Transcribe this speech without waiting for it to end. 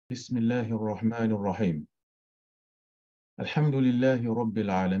بسم الله الرحمن الرحيم الحمد لله رب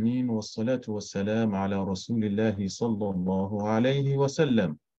العالمين والصلاة والسلام على رسول الله صلى الله عليه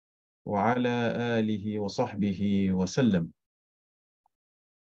وسلم وعلى آله وصحبه وسلم.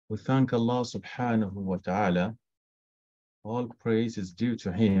 We thank Allah subhanahu wa ta'ala. All praise is due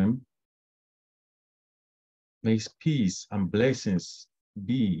to Him. May His peace and blessings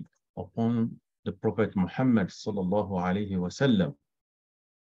be upon the Prophet Muhammad sallallahu alayhi wa sallam.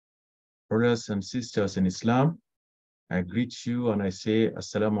 Brothers and sisters in Islam, I greet you and I say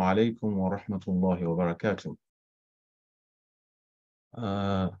Assalamu alaikum wa rahmatullahi wa barakatuh.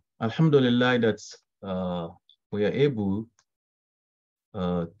 Alhamdulillah that we are able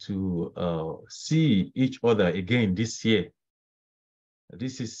to see each other again this year.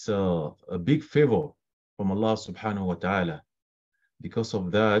 This is a big favor from Allah subhanahu wa ta'ala. Because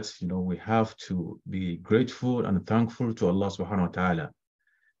of that, we have to be grateful and thankful to Allah subhanahu wa ta'ala.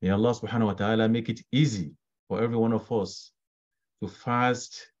 May Allah subhanahu wa ta'ala make it easy for every one of us to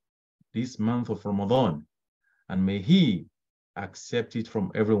fast this month of Ramadan, and may He accept it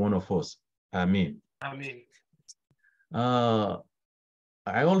from every one of us. Ameen. Ameen. I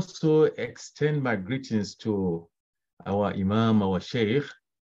also extend my greetings to our Imam, our Sheikh,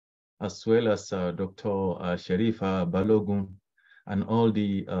 as well as Dr. Sharifa Balogun and all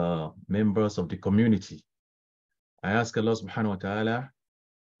the members of the community. I ask Allah subhanahu wa ta'ala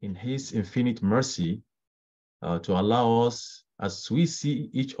in His infinite mercy to allow us, as we see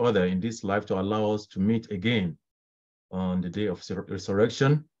each other in this life, to allow us to meet again on the day of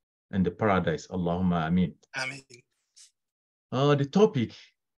resurrection and the paradise. Allahumma ameen. Ameen. The topic,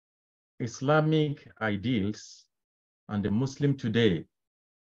 Islamic ideals and the Muslim today.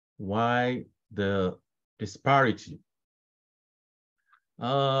 Why the disparity?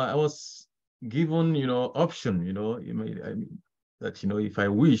 I was given, option, that, if I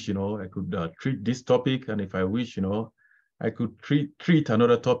wish, I could treat this topic, and if I wish, I could treat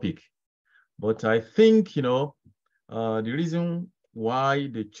another topic. But I think, the reason why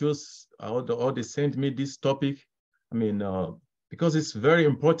they chose or they sent me this topic, because it's very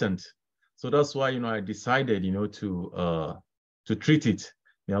important. So that's why, I decided, to treat it.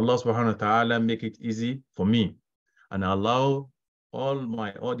 May Allah subhanahu wa ta'ala make it easy for me and allow all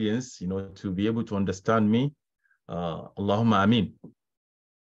my audience, to be able to understand me. Allahumma ameen.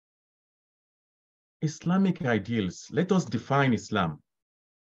 Islamic ideals. Let us define Islam.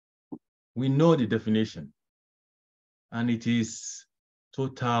 We know the definition, and it is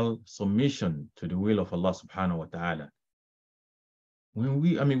total submission to the will of Allah subhanahu wa ta'ala. When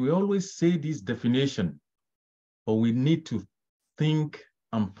we always say this definition, but we need to think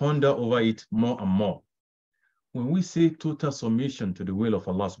and ponder over it more and more. When we say total submission to the will of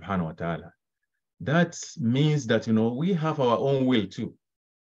Allah subhanahu wa ta'ala, that means that, we have our own will too.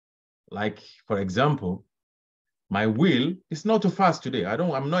 Like, for example, my will is not to fast today.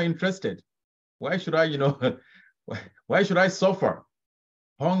 I'm not interested. Why should I, why should I suffer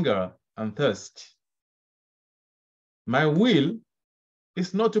hunger and thirst? My will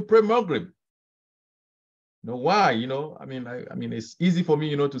is not to pray Maghrib. Why? It's easy for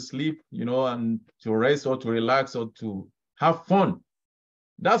me, to sleep, and to rest or to relax or to have fun.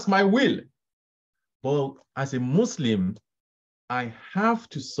 That's my will. But as a Muslim, I have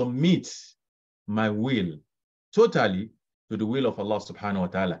to submit my will totally to the will of Allah subhanahu wa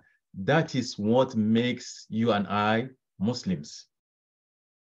ta'ala. That is what makes you and I Muslims.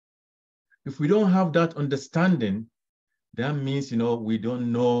 If we don't have that understanding, that means, we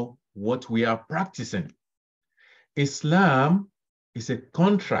don't know what we are practicing. Islam is a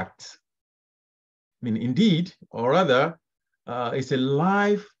contract. Indeed, or rather, it's a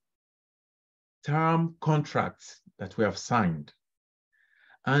lifetime contract that we have signed.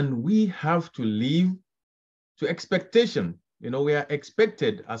 And we have to live to expectation. We are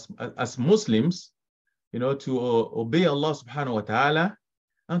expected as Muslims, to obey Allah subhanahu wa ta'ala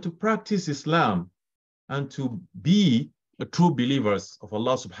and to practice Islam and to be true believers of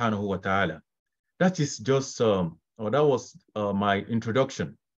Allah subhanahu wa ta'ala. That is just, that was my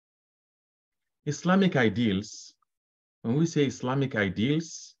introduction. Islamic ideals. When we say Islamic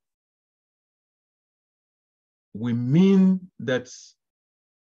ideals, we mean that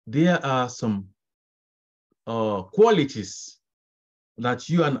there are some qualities that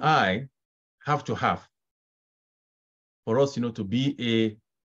you and I have to have for us, to be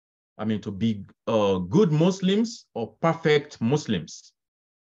good Muslims or perfect Muslims.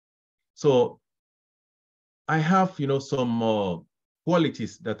 So I have, some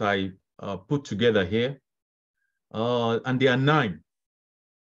qualities that I put together here, and there are 9.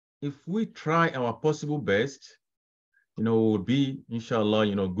 If we try our possible best, will be,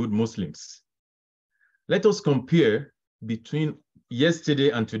 inshallah, good Muslims. Let us compare between yesterday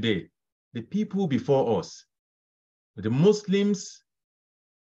and today. The people before us, the Muslims,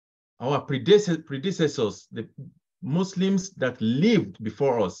 our predecessors, the Muslims that lived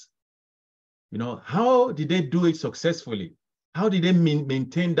before us, how did they do it successfully? How did they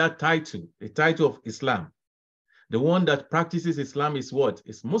maintain that title, the title of Islam? The one that practices Islam is what?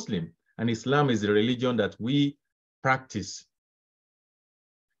 Is Muslim. And Islam is the religion that we practice.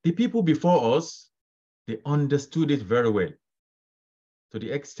 The people before us, they understood it very well, to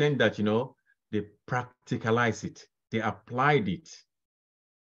the extent that, they practicalized it. They applied it.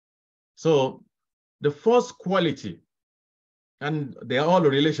 So the first quality, and they are all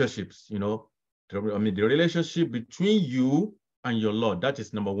relationships, the relationship between you and your Lord, that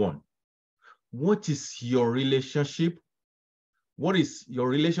is number one. What is your relationship? What is your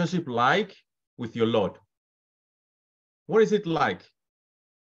relationship like with your Lord? What is it like?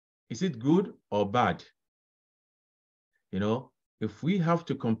 Is it good or bad? If we have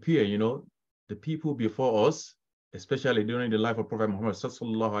to compare, the people before us, especially during the life of Prophet Muhammad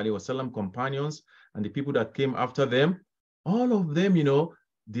sallallahu alaihi wasallam, companions, and the people that came after them, all of them,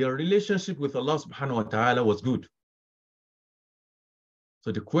 their relationship with Allah subhanahu wa ta'ala was good.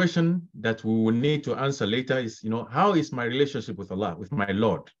 So the question that we will need to answer later is, how is my relationship with Allah, with my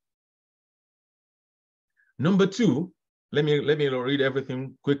Lord? Number two, let me read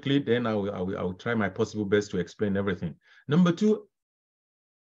everything quickly, then I will try my possible best to explain everything. Number two,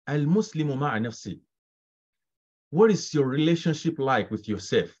 al-Muslimu ma'a nafsi. What is your relationship like with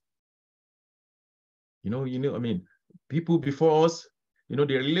yourself? People before us, their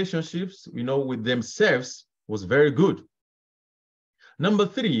relationships, with themselves was very good. Number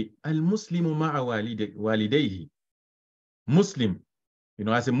three, al-Muslimu ma'a walidayhi. Muslim,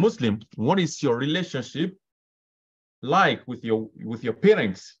 as a Muslim, what is your relationship like with your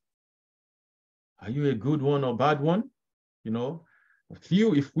parents? Are you a good one or bad one?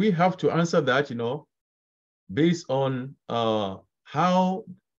 If we have to answer that, based on how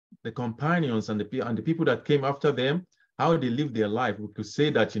the companions and the people that came after them, how they lived their life, we could say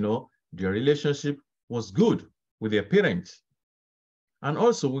that, their relationship was good with their parents. And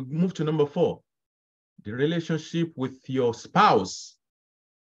also we move to number four, the relationship with your spouse.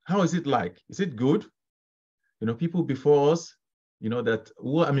 How is it like? Is it good? People before us,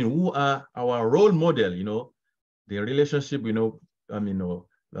 who are our role model, their relationship,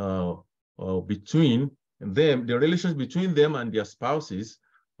 between them, the relationship between them and their spouses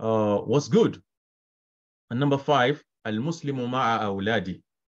was good. And number five, al-Muslimu ma'a awladi.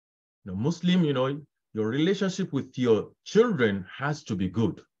 Muslim, your relationship with your children has to be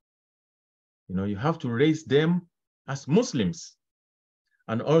good. You have to raise them as Muslims.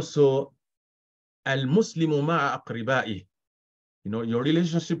 And also, al-Muslimu ma'a aqriba'i. Your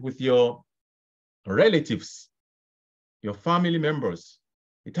relationship with your relatives, your family members,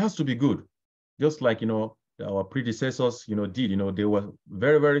 it has to be good. Just like, our predecessors, did, they were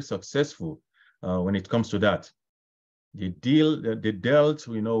very, very successful when it comes to that. They dealt,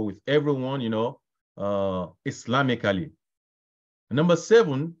 with everyone, Islamically. Number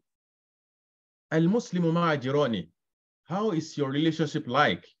seven, al-Muslimu ma'a jirani. How is your relationship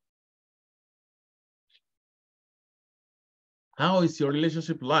like? How is your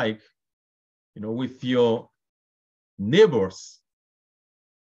relationship like, with your neighbors?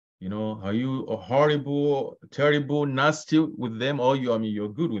 Are you horrible, terrible, nasty with them, or you're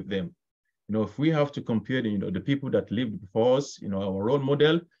good with them? If we have to compare the people that lived before us, our role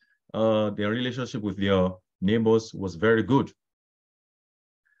model, their relationship with their neighbors was very good.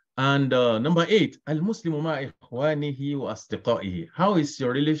 And number eight, al-Muslimu ma'a ikhwanihi wa asdiqaihi. How is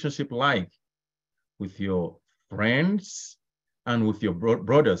your relationship like with your friends and with your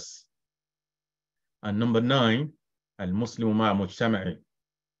brothers? And number nine, al-Muslimu ma'a mujtama'i.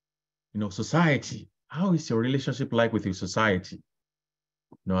 Society. How is your relationship like with your society?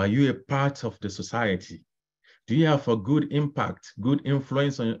 Are you a part of the society? Do you have a good impact, good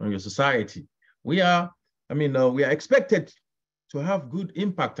influence on your society? We are expected to have good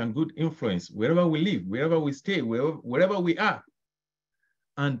impact and good influence wherever we live, wherever we stay, wherever we are.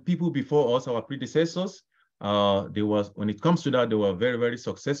 And people before us, our predecessors, when it comes to that, they were very, very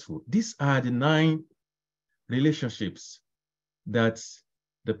successful. These are the 9 relationships that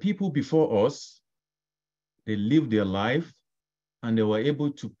the people before us, they lived their life and they were able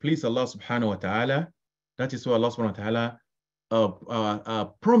to please Allah subhanahu wa ta'ala. That is why Allah subhanahu wa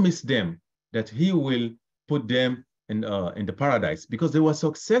ta'ala promised them that He will put them in the paradise, because they were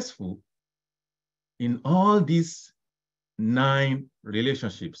successful in all these 9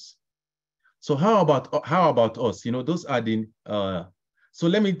 relationships. So how about us? You know, those are the so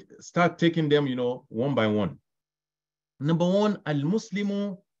let me start taking them, you know, one by one. Number one,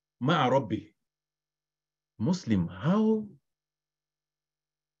 al-Muslimu ma'a rabbih. Muslim, how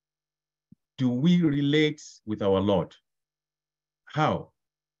do we relate with our Lord? How?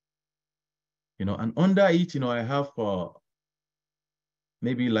 You know, and under it, you know, I have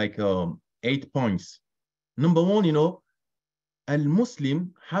maybe like 8 points. Number one, you know,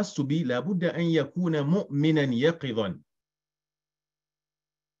 al-Muslim has to be labudda an yakuna mu'minan yaqidan.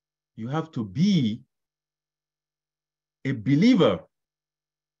 You have to be a believer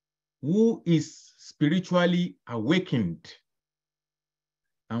who is spiritually awakened.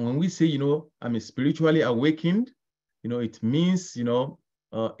 And when we say, you know, I'm spiritually awakened, you know, it means, you know,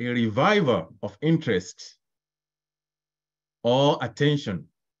 a reviver of interest or attention.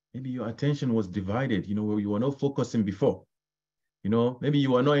 Maybe your attention was divided, you know, you were not focusing before. You know, maybe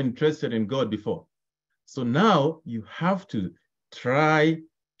you were not interested in God before. So now you have to try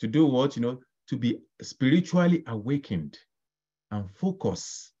to do what, you know, to be spiritually awakened and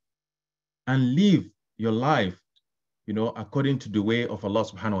focus and live your life, you know, according to the way of Allah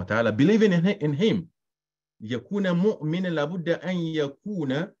subhanahu wa ta'ala, believing in him. يكون مؤمنا لابد أن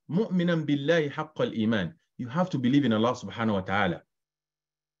يكون مؤمنا بالله حق الإيمان. You have to believe in Allah subhanahu wa ta'ala.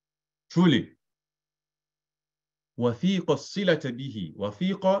 Truly. وثيق الصلة به.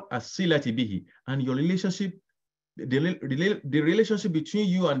 وثيق الصلة به. And your relationship, the relationship between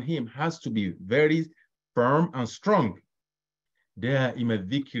you and him has to be very firm and strong. دائم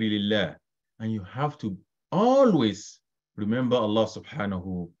الذكر لله. And you have to always remember Allah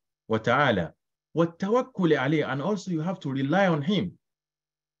subhanahu wa ta'ala. وَالتَّوَكُّلِ عَلَيْهِ. And also you have to rely on him.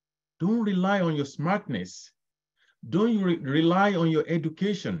 Don't rely on your smartness. Don't rely on your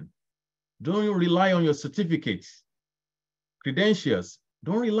education. Don't rely on your certificates, credentials.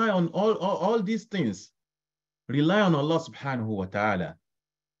 Don't rely on all these things. Rely on Allah subhanahu wa ta'ala.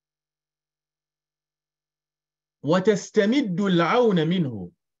 وَتَسْتَمِدُّ الْعَوْنَ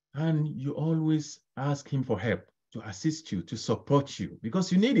مِنْهُ. And you always ask him for help, to assist you, to support you,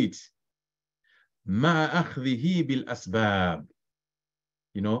 because you need it. مَا أَخْذِهِ بِالْأَسْبَابِ.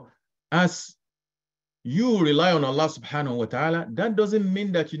 You know, as you rely on Allah subhanahu wa ta'ala, that doesn't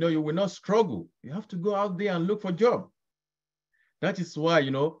mean that, you know, you will not struggle. You have to go out there and look for a job. That is why,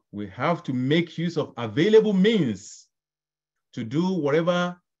 you know, we have to make use of available means to do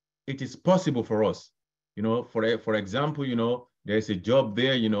whatever it is possible for us. You know, for example, you know, there's a job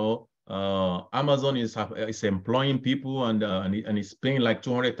there, you know, Amazon is employing people and it's paying like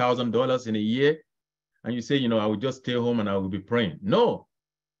 $200,000 in a year. And you say, you know, I will just stay home and I will be praying. No,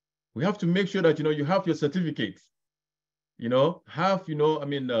 we have to make sure that, you know, you have your certificates, you know, have, you know, I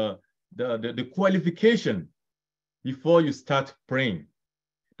mean, the qualification before you start praying.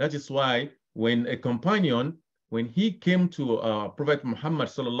 That is why when a companion, when he came to Prophet Muhammad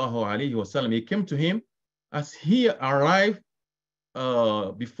sallallahu alaihi wasallam, he came to him as he arrived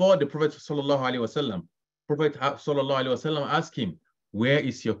before the Prophet sallallahu alaihi wasallam. Prophet sallallahu alaihi wasallam asked him, "Where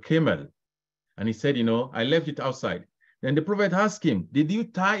is your camel?" And he said, "You know, I left it outside." Then the Prophet asked him, "Did you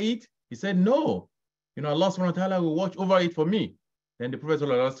tie it?" He said, "No. You know, Allah subhanahu wa ta'ala will watch over it for me." Then the Prophet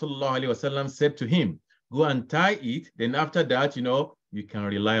sallallahu alaihi wasallam said to him, "Go and tie it. Then after that, you know, you can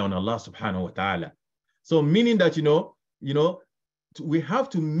rely on Allah subhanahu wa ta'ala." So meaning that, you know, we have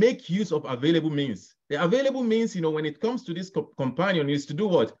to make use of available means. The available means, you know, when it comes to this companion is to do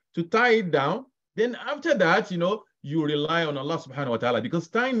what? To tie it down. Then after that, you know, you rely on Allah subhanahu wa ta'ala, because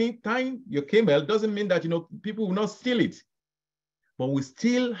tying your camel doesn't mean that, you know, people will not steal it. But we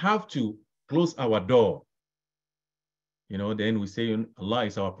still have to close our door. You know, then we say Allah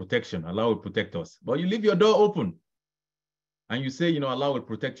is our protection. Allah will protect us. But you leave your door open and you say, you know, Allah will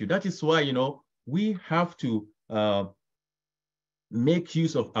protect you. That is why, you know, we have to make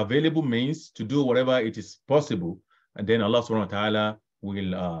use of available means to do whatever it is possible. And then Allah subhanahu wa ta'ala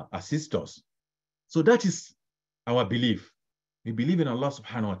will assist us. So that is our belief. We believe in Allah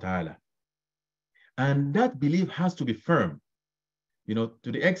subhanahu wa ta'ala. And that belief has to be firm, you know,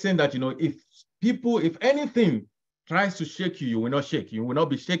 to the extent that, you know, if anything tries to shake you, you will not shake. You will not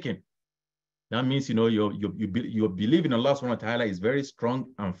be shaken. That means, you know, your belief in Allah subhanahu wa ta'ala is very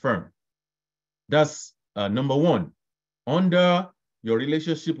strong and firm. That's number one, under your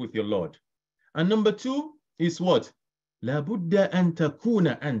relationship with your Lord. And number two is what? La budda an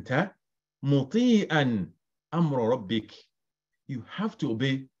takuna anta muti'an amra rabbik. You have to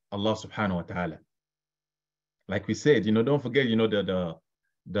obey Allah subhanahu wa ta'ala. Like we said, you know, don't forget, you know, the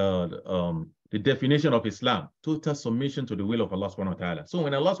definition of Islam, total submission to the will of Allah subhanahu wa ta'ala. So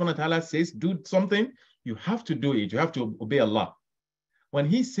when Allah subhanahu wa ta'ala says do something, you have to do it. You have to obey Allah. When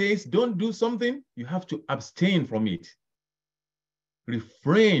he says don't do something, you have to abstain from it.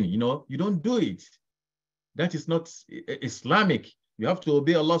 Refrain, you don't do it. That is not Islamic. You have to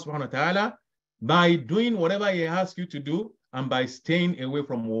obey Allah subhanahu wa ta'ala by doing whatever he asks you to do and by staying away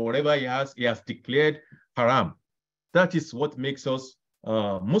from whatever he has declared haram. That is what makes us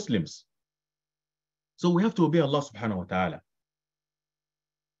Muslims. So we have to obey Allah subhanahu wa ta'ala.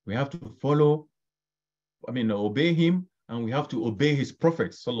 We have to obey him, and we have to obey his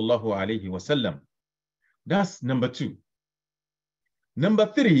Prophet sallallahu alaihi wasallam. That's number 2. Number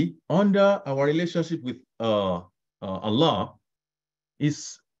 3, under our relationship with Allah,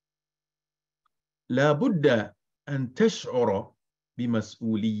 is لا بد أن تشعر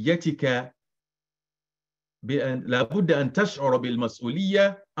بمسؤوليتك لا بد أن تشعر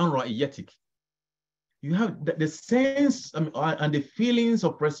بالمسؤولية عن رعيتك. You have the sense and the feelings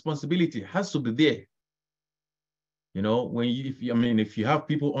of responsibility has to be there. When if you have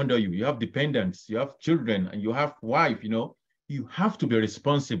people under you, you have dependents, you have children, and you have wife, you have to be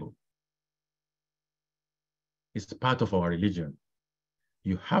responsible. It's part of our religion.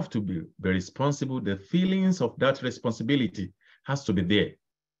 You have to be responsible. The feelings of that responsibility has to be there.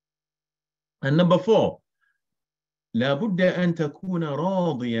 And number 4, لا بد أن تكون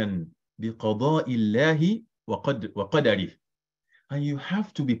راضيا بقضاء الله وقدره. And you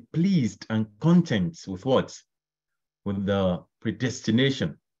have to be pleased and content with what? With the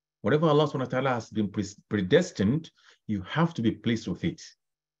predestination. Whatever Allah subhanahu wa ta'ala has been predestined, you have to be pleased with it.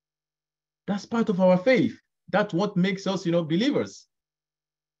 That's part of our faith. That's what makes us, believers.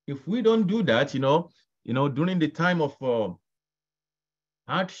 If we don't do that, during the time of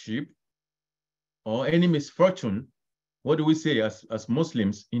hardship or any misfortune, what do we say as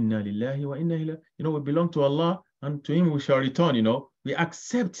Muslims? Inna lillahi wa inna ilayhi. We belong to Allah, and to him we shall return. We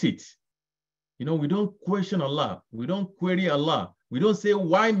accept it. We don't question Allah. We don't query Allah. We don't say,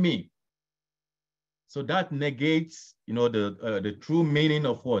 why me? So that negates, the true meaning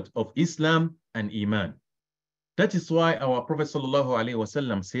of what? Of Islam and Iman. That is why our Prophet sallallahu alaihi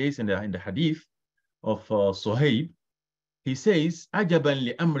wasallam says in the hadith of Suhaib, he says, "Ajaban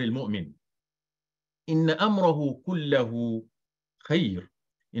li amri al-mu'min, inna amrahu kullahu khayr,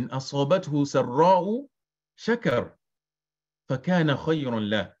 in asabathu sarra'u shakar, fakana khayran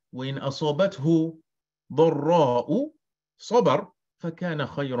lah, wa in asabathu dharra'u sabar, fakana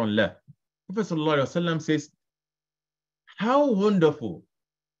khayran lah." Prophet sallallahu alaihi wasallam says, how wonderful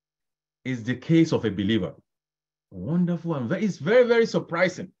is the case of a believer. Wonderful, and it's very, very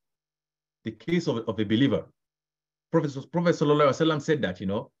surprising, the case of a believer. Prophet sallallahu alaihi wasallam said that,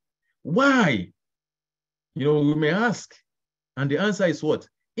 why? We may ask, and the answer is what?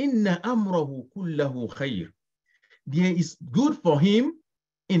 Inna amrahu kullahu khayr. There is good for him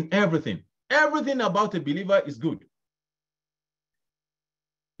in everything. Everything about a believer is good.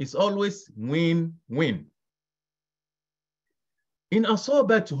 It's always win-win. In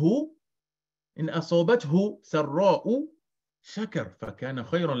asabathu sarra'u shakar fakana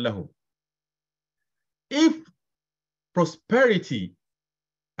khayran lahu. If prosperity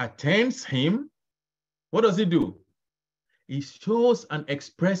attends him, what does he do? He shows and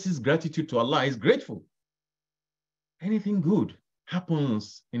expresses gratitude to Allah. He's grateful. Anything good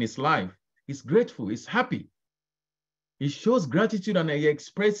happens in his life, he's grateful, he's happy. He shows gratitude and he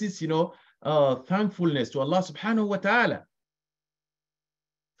expresses, thankfulness to Allah subhanahu wa ta'ala.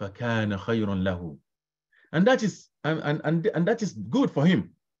 فَكَانَ خَيْرٌ لَهُ. And that is good for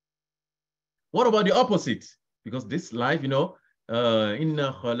him. What about the opposite? Because this life, إِنَّا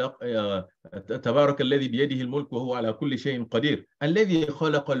خَلَقْ تَبَارَكَ الَّذِي بِيَدِهِ الْمُلْكُ وَهُوَ عَلَى كُلِّ شَيْءٍ قَدِيرٌ الَّذِي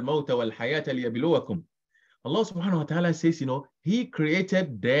خَلَقَ الْمَوْتَ وَالْحَيَاةَ لِيَبْلُوَكُمْ. Allah subhanahu wa ta'ala says, he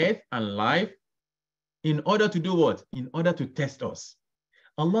created death and life in order to do what? In order to test us.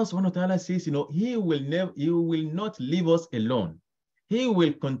 Allah subhanahu wa ta'ala says, he will not leave us alone. He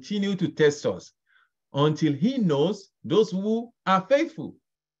will continue to test us until he knows those who are faithful.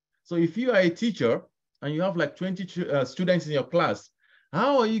 So if you are a teacher and you have like 20 students in your class,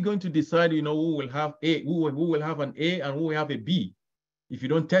 how are you going to decide, who will have who will have an A and who will have a B if you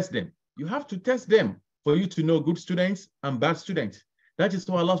don't test them? You have to test them for you to know good students and bad students. That is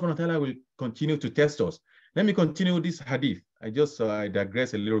why Allah subhanahu wa ta'ala will continue to test us. Let me continue this hadith. I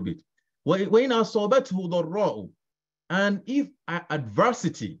digress a little bit. And if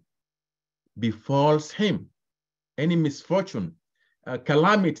adversity befalls him, any misfortune,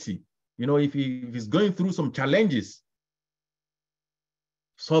 calamity, if he's going through some challenges,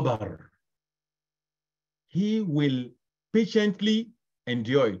 sabar, he will patiently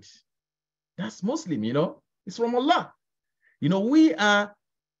endure it. That's Muslim, it's from Allah. We are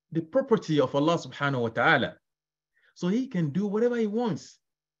the property of Allah subhanahu wa ta'ala. So he can do whatever he wants.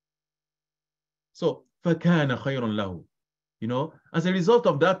 So, فَكَانَ خَيْرٌ لَهُ. You know, as a result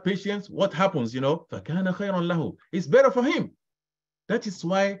of that patience, what happens, you know? فَكَانَ خَيْرٌ لَهُ. It's better for him. That is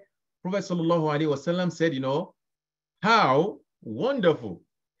why Prophet sallallahu alaihi wasallam said, you know, how wonderful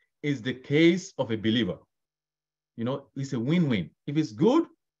is the case of a believer. You know, it's a win-win. If it's good,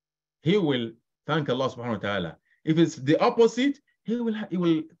 he will thank Allah subhanahu wa ta'ala. If it's the opposite, he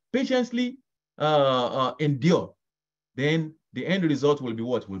will patiently endure. Then the end result will be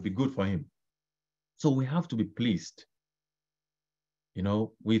what? Will be good for him. So we have to be pleased, you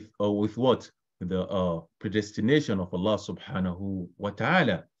know, with what? With the predestination of Allah subhanahu wa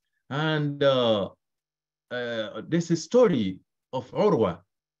ta'ala. And there's a story of Urwa.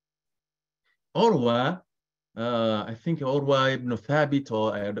 Urwa, I think Urwa ibn Thabit,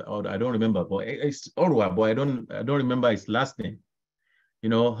 or I don't remember, but it's Urwa, but I don't remember his last name. You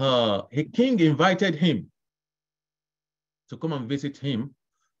know, a king invited him to come and visit him,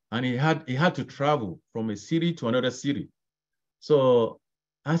 and he had to travel from a city to another city. So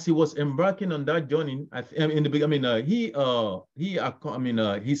as he was embarking on that journey,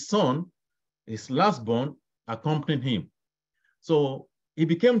 his son, his last born, accompanied him. So he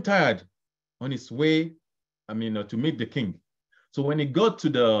became tired on his way, to meet the king. So when he got to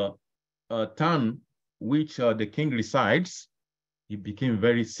the town which the king resides, he became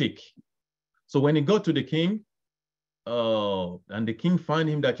very sick. So when he got to the king, and the king found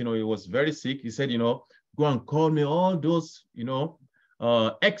him that, you know, he was very sick, he said, you know, go and call me all those, you know,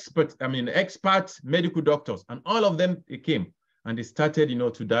 expert medical doctors. And all of them, they came and they started, you know,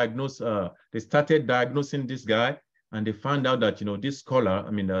 to diagnose, they started diagnosing this guy, and they found out that, you know, this scholar,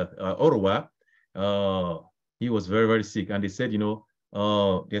 Orwa, he was very, very sick. And they said, you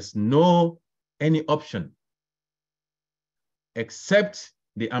know, there's no any option except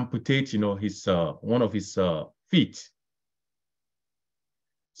they amputate, you know, his one of his feet.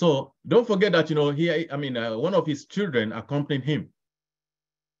 So don't forget that, you know, one of his children accompanied him.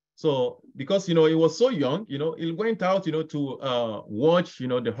 So because, you know, he was so young, you know, he went out, you know, to watch, you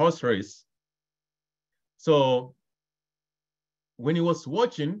know, the horse race. So when he was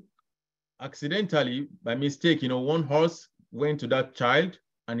watching, accidentally, by mistake, you know, one horse went to that child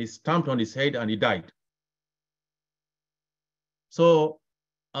and he stamped on his head and he died. So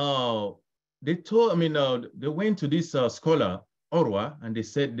they went to this scholar, Orwa, and they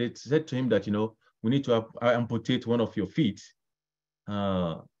said to him that, you know, we need to amputate one of your feet.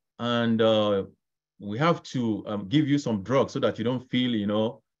 And we have to give you some drugs so that you don't feel, you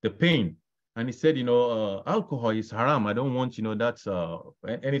know, the pain. And he said, you know, alcohol is haram. I don't want, you know, that's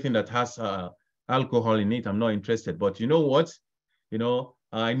anything that has alcohol in it. I'm not interested. But you know what? You know,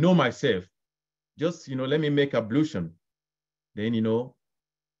 I know myself. Just, you know, let me make ablution. Then, you know,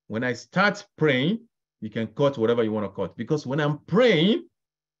 when I start praying, you can cut whatever you want to cut. Because when I'm praying,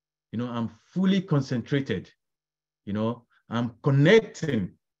 you know, I'm fully concentrated. You know, I'm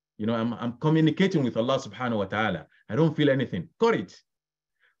connecting. You know, I'm communicating with Allah subhanahu wa ta'ala. I don't feel anything. Cut it.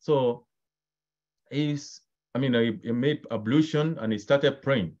 So he made ablution and he started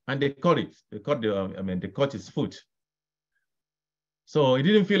praying, and they cut it. They cut they cut his foot. So he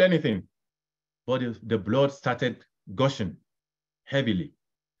didn't feel anything, but the blood started gushing heavily.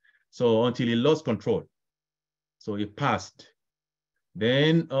 So until he lost control. So he passed.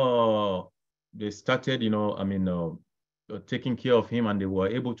 Then they started, you know, taking care of him, and they were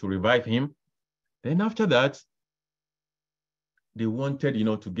able to revive him. Then after that, they wanted, you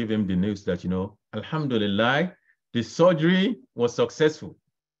know, to give him the news that, you know, Alhamdulillah, the surgery was successful.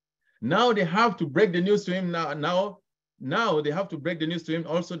 Now they have to break the news to him. Now they have to break the news to him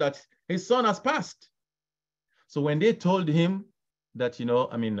also that his son has passed. So when they told him that, you know,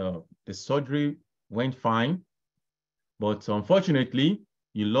 the surgery went fine, but unfortunately,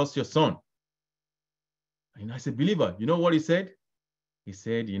 you lost your son. And as a believer, you know what he said? He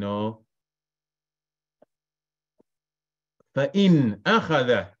said, you know, فَإِنْ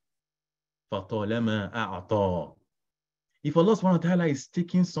أَخَذَ فَطَالَمَا أَعْطَى. If Allah subhanahu wa ta'ala is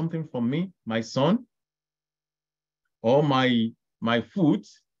taking something from me, my son, or my food,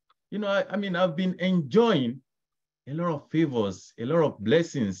 you know, I've been enjoying a lot of favors, a lot of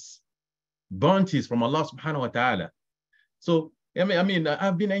blessings, bounties from Allah subhanahu wa ta'ala. So,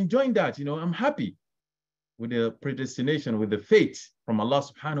 I've been enjoying that, you know, I'm happy with the predestination, with the fate from Allah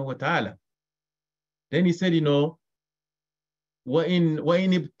subhanahu wa ta'ala. Then he said, you know, وَإِنْ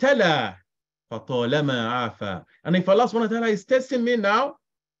ابْتَلَى فَطَالَمَا عَافَى. And if Allah subhanahu wa ta'ala is testing me now,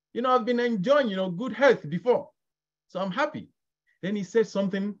 you know, I've been enjoying, you know, good health before. So I'm happy. Then he said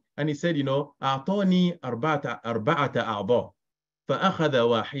something, and he said, you know, أَعْطَانِي أَرْبَعَةَ أَعْضَاء فَأَخَذَ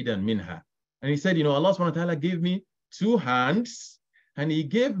وَاحِدًا مِنْهَا. And he said, you know, Allah subhanahu wa ta'ala gave me 2 hands, and he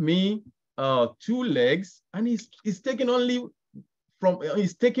gave me 2 legs, and he's taking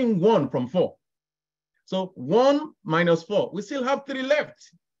he's taking 1 from 4. So 1 minus 4, we still have 3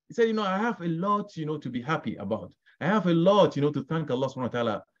 left. He said, I have a lot, to be happy about. I have a lot, to thank Allah subhanahu wa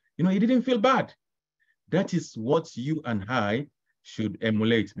ta'ala. He didn't feel bad. That is what you and I should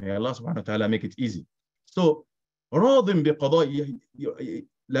emulate. May Allah subhanahu wa ta'ala make it easy. So, راضٍ بقضاء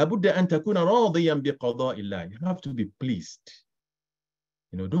لابد أن تكون راضيا بقضاء الله. You have to be pleased.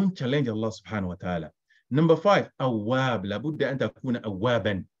 Don't challenge Allah subhanahu wa ta'ala. Number 5, awwab. لابد أن تكون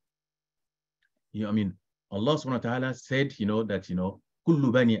أوابا. Allah subhanahu wa ta'ala said, that,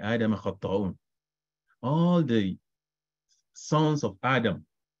 كل بني آدم خطاؤون. All the sons of Adam,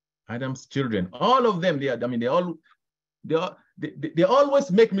 Adam's children, all of them, they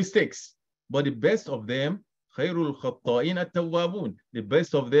always make mistakes. But the best of them, خير الخطائين التوابون. The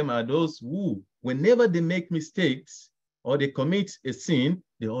best of them are those who, whenever they make mistakes or they commit a sin,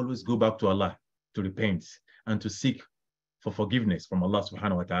 they always go back to Allah to repent and to seek for forgiveness from Allah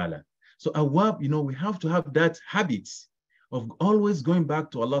subhanahu wa ta'ala. So awab, we have to have that habit of always going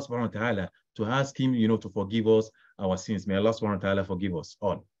back to Allah subhanahu wa ta'ala to ask him, to forgive us our sins. May Allah subhanahu wa ta'ala forgive us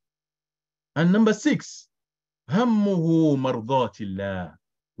all. And number 6, hammuhu mardatillah.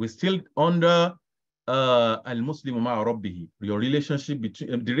 We're still under al-Muslimu ma'a rabbihi, your relationship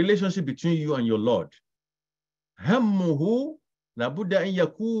between the relationship between you and your Lord. Hammuhu labudda an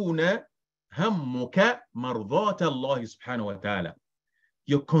yakuna hammuka mardata Allah subhanahu wa ta'ala.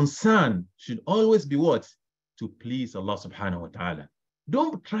 Your concern should always be what? To please Allah subhanahu wa ta'ala.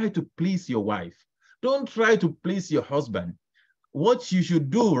 Don't try to please your wife. Don't try to please your husband. What you should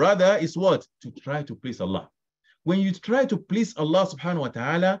do rather is what? To try to please Allah. When you try to please Allah subhanahu wa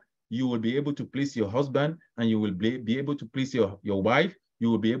ta'ala, you will be able to please your husband, and you will be able to please your wife. You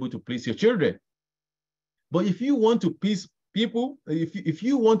will be able to please your children. But if you want to please people, if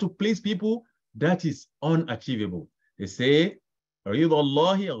you want to please people, that is unachievable. They say, رضا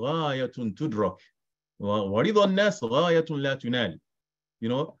الله غاية تدرك ورضا الناس غاية لا تنال.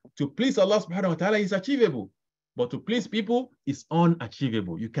 To please Allah subhanahu wa ta'ala is achievable, but to please people is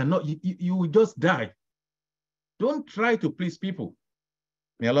unachievable. You cannot, you will just die. Don't try to please people.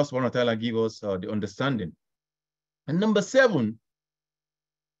 May Allah subhanahu wa ta'ala give us the understanding. And number 7,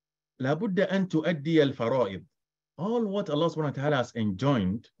 لابد أن تؤدي الفرائض. All what Allah subhanahu wa ta'ala has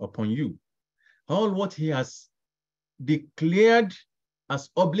enjoined upon you, all what he has declared as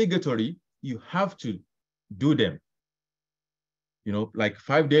obligatory, you have to do them. Like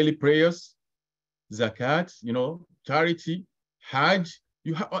 5 daily prayers, zakat, charity, hajj.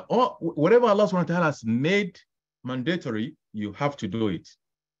 You have whatever Allah subhanahu wa ta'ala has made mandatory, you have to do it.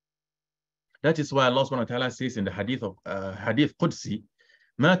 That is why Allah subhanahu wa ta'ala says in the hadith of hadith Qudsi,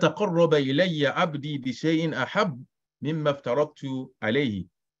 ما تقرب إلي عبدي بشيء أحب مما افترضت عليه.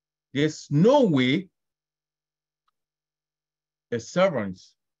 There's no way a servant,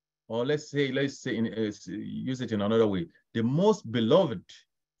 or let's say use it in another way, the most beloved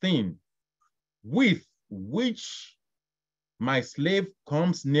thing with which my slave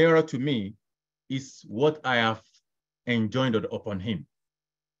comes nearer to me is what I have enjoined upon him.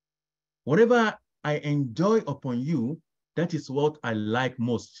 Whatever I enjoy upon you, that is what I like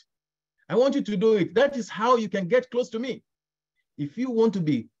most. I want you to do it. That is how you can get close to me. If you want to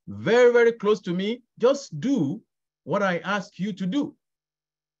be very, very close to me, just do what I ask you to do.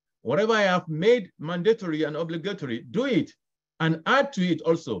 Whatever I have made mandatory and obligatory, do it, and add to it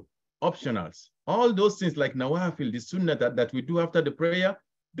also optionals. All those things like nawafil, the sunnah that we do after the prayer,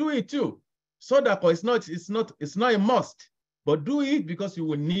 do it too. Sadaqah it's not a must, but do it because you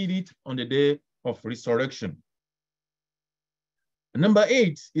will need it on the day of resurrection. Number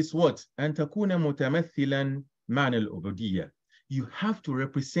 8 is what? أن تكون متمثلا معنى العبودية. You have to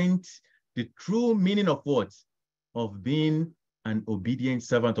represent the true meaning of what? Of being an obedient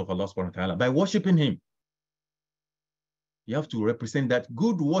servant of Allah subhanahu wa ta'ala by worshiping him. You have to represent that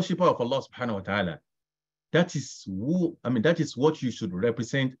good worshiper of Allah subhanahu wa ta'ala. That is what you should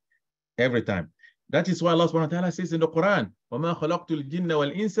represent every time. That is why Allah subhanahu wa ta'ala says in the Quran, وَمَا خَلَقْتُ الْجِنَّ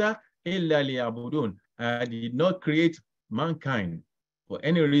وَالْإِنسَ إِلَّا لِيَعْبُدُونَ. I did not create mankind for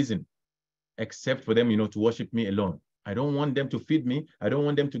any reason except for them, to worship me alone. I don't want them to feed me. I don't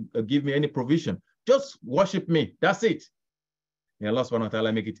want them to give me any provision. Just worship me. That's it. May Allah subhanahu wa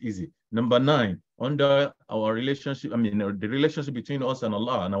ta'ala make it easy. Number 9, under our relationship, the relationship between us and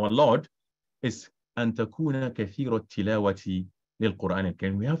Allah and our Lord is أن تكون كثير التلاوة للقرآن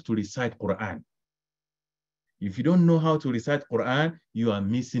الكريم. We have to recite Quran. If you don't know how to recite Quran, you are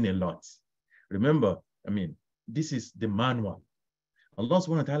missing a lot. Remember, this is the manual. Allah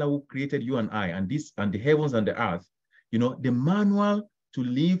subhanahu wa ta'ala who created you and I and the heavens and the earth you know, the manual to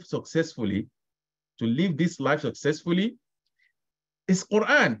live successfully, to live this life successfully is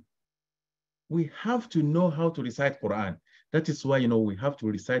Quran. We have to know how to recite Quran. That is why, you know, we have to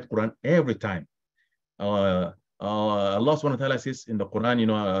recite Quran every time. Allah subhanahu wa ta'ala says in the Quran, you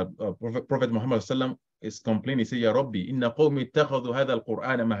know, Prophet Muhammad sallam is complaining. He says, Ya Rabbi, inna qawmi ittakhadhu hadha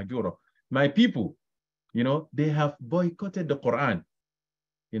al-Qur'ana mahjura. My people, you know, they have boycotted the Quran.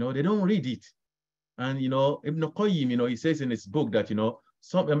 You know, they don't read it. And, you know, Ibn Qayyim, you know, he says in his book that, you know,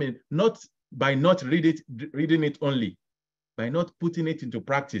 not by not reading it only, by not putting it into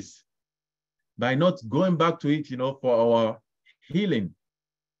practice, by not going back to it, you know, for our healing,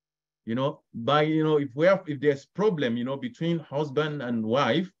 you know, by, you know, if there's problem, you know, between husband and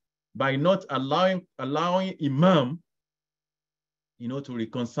wife, by not allowing imam, you know, to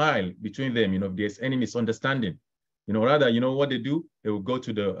reconcile between them, you know, if there's any misunderstanding, you know, rather, you know, what they do, they will go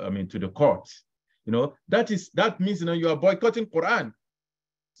to the, to the court, you know, that means, you know, you are boycotting Quran.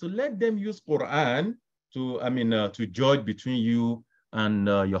 So let them use Quran to, to judge between you and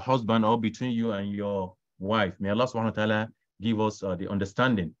your husband, or between you and your wife. May Allah subhanahu wa ta'ala give us the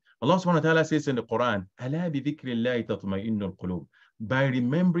understanding. Allah subhanahu wa ta'ala says in the Quran, "Ala bi dhikrillahi tatma'innul qulub." By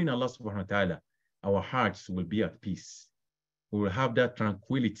remembering Allah subhanahu wa ta'ala, our hearts will be at peace. We will have that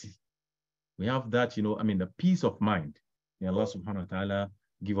tranquility. We have that, you know, the peace of mind. May Allah subhanahu wa ta'ala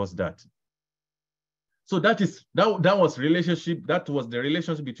give us that. So that was relationship. That was the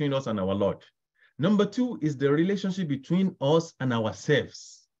relationship between us and our Lord. Number two is the relationship between us and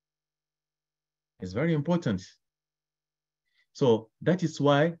ourselves. It's very important. So that is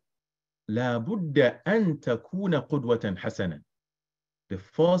why La budda an takuna qudwatan hasana. The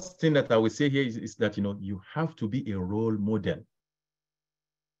first thing that I will say here is that, you know, you have to be a role model.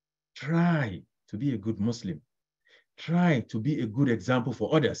 Try to be a good Muslim. Try to be a good example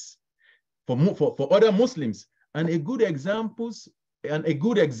for others, for other Muslims, and a good example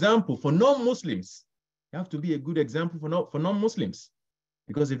for non-Muslims. You have to be a good example for non-Muslims,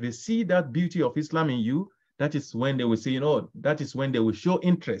 because if they see that beauty of Islam in you, that is when they will say, you know, that is when they will show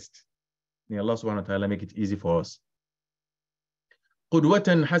interest. May Allah subhanahu wa ta'ala make it easy for us.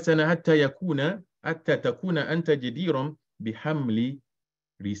 قدوة حسنة حتى تكون أنت جدير بحمل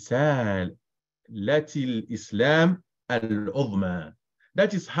رسالة الإسلام العظمى.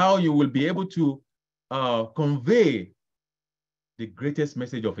 That is how you will be able to convey the greatest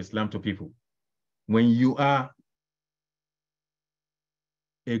message of Islam to people. When you are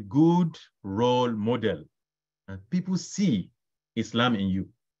a good role model and people see Islam in you.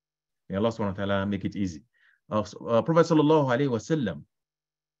 May Allah subhanahu wa ta'ala make it easy. Prophet sallallahu alaihi wasallam,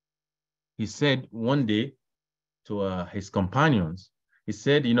 he said one day to his companions, he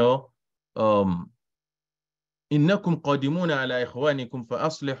said, you know, إنكم قادمون على إخوانكم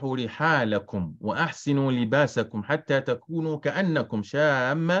فأصلحوا رحالكم وأحسنوا لباسكم حتى تكونوا كأنكم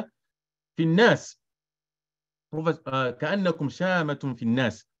شامة في الناس. كأنكم شامة في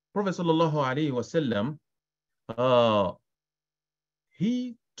الناس. Prophet sallallahu alaihi wasallam,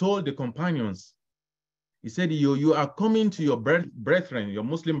 he told the companions, he said, you are coming to your brethren, your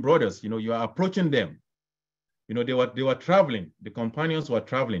Muslim brothers, you know, you are approaching them. You know, they were traveling, the companions were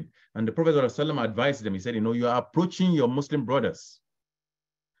traveling, and the Prophet ﷺ advised them. He said, you know, you are approaching your Muslim brothers.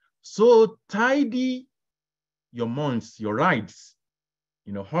 So tidy your mounts, your rides,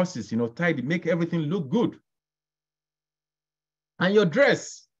 you know, horses, you know, tidy, make everything look good. And your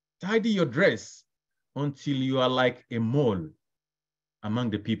dress, tidy your dress until you are like a mole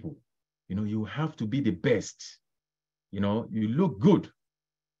among the people. You know, you have to be the best. You know, you look good.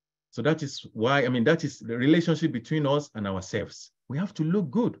 So that is why, that is the relationship between us and ourselves. We have to look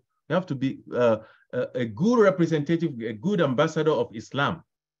good. We have to be a good representative, a good ambassador of Islam.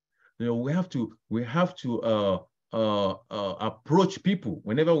 You know, we have to approach people.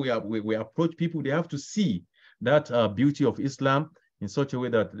 Whenever we approach people, they have to see that beauty of Islam in such a way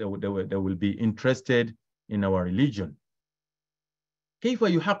that they will be interested in our religion. كيف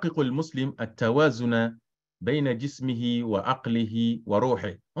يحقق المسلم التوازن بين جسمه وعقله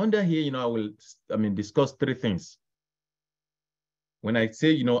وروحه? Under here, you know, I will discuss three things. When I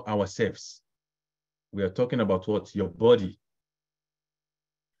say, you know, ourselves, we are talking about what? Your body,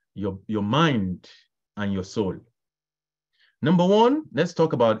 your mind, and your soul. Number one, let's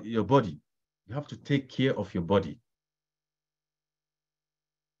talk about your body. You have to take care of your body.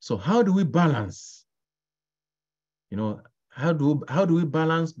 So how do we balance? You know, how do we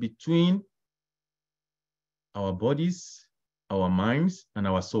balance between our bodies, our minds, and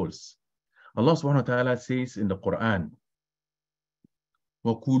our souls? Allah subhanahu wa ta'ala says in the Quran,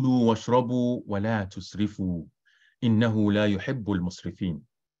 وَكُلُوا وَاشْرَبُوا وَلَا تُسْرِفُوا إِنَّهُ لَا يُحِبُّ الْمُسْرِفِينَ.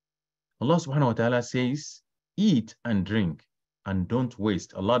 Allah subhanahu wa ta'ala says, eat and drink and don't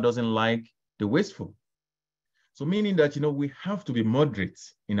waste. Allah doesn't like the wasteful. So meaning that, we have to be moderate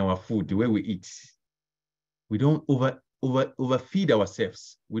in our food, the way we eat. We don't overfeed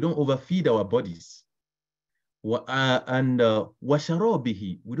ourselves. We don't overfeed our bodies. And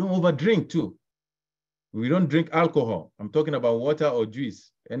washarabihi, we don't overdrink too. We don't drink alcohol. I'm talking about water or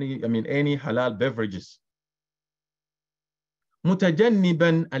juice, any halal beverages.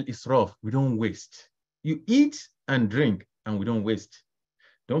 Mutajanniban al-israf, we don't waste. You eat and drink and we don't waste.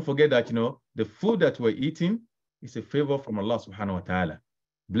 Don't forget that, the food that we're eating is a favor from Allah subhanahu wa ta'ala,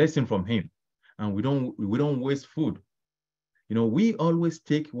 blessing from him. And we don't waste food. We always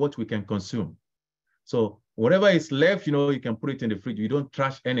take what we can consume. So whatever is left, you can put it in the fridge. You don't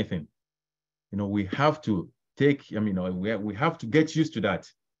trash anything. We have to take, we have to get used to that,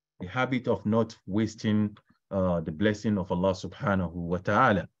 the habit of not wasting the blessing of Allah subhanahu wa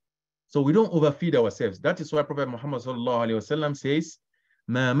ta'ala. So we don't overfeed ourselves. That is why Prophet Muhammad sallallahu alaihi wasallam says,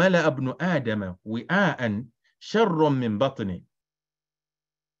 "Ma mala ibnu Adama wi'an sharrun min batni."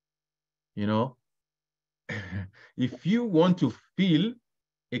 If you want to fill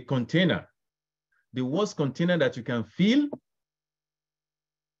a container, the worst container that you can fill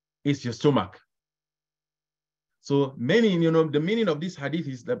is your stomach. So many, the meaning of this hadith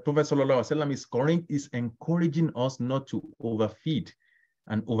is that Prophet sallallahu alaihi wasallam is encouraging us not to overfeed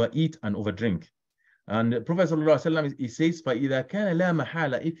and overeat and overdrink. And the Prophet sallallahu alaihi wasallam, he says, فَإِذَا كَانَ لَا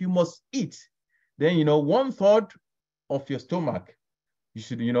مَحَالَ, if you must eat, then 1/3 of your stomach, you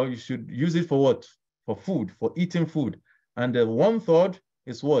should use it for what? For food, for eating food. And the 1/3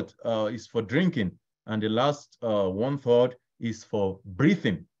 is what? Is for drinking. And the last 1/3 is for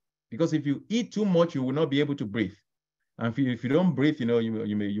breathing. Because if you eat too much, you will not be able to breathe. And if you don't breathe,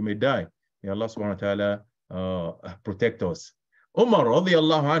 you may die. May Allah subhanahu wa ta'ala protect us. Umar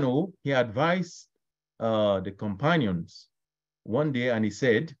radiallahu anhu, he advised the companions one day and he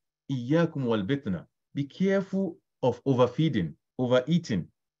said, Iyyakum wal bitna, be careful of overfeeding, overeating,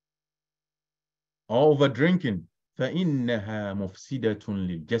 or overdrinking. فَإِنَّهَا مُفْسِدَةٌ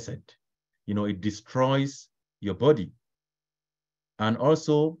لِلْجَسَدِ. It destroys your body. And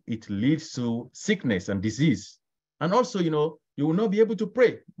also it leads to sickness and disease. And also, you will not be able to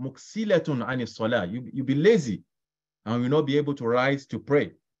pray. Muksilatun anis salah. You'll be lazy and will not be able to rise to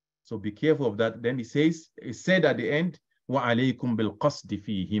pray. So be careful of that. Then he said at the end, وَعَلَيْكُمْ بِالْقَصْدِ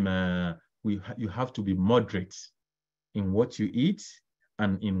فِيهِمَا. You have to be moderate in what you eat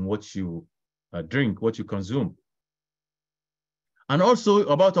and in what you drink, what you consume. And also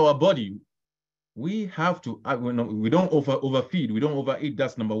about our body, we have to, we don't overfeed, we don't overeat.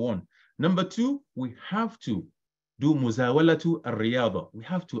 That's number one. Number two, we have to do muzawalatu ar-riyada. We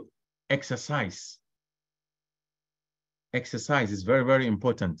have to exercise. Exercise is very, very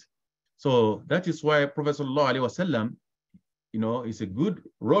important. So that is why Prophet sallallahu alaihi wasallam, is a good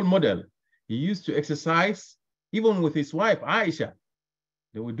role model. He used to exercise even with his wife Aisha.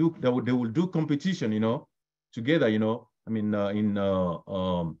 They will do competition, together, in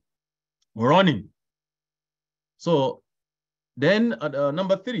running. So then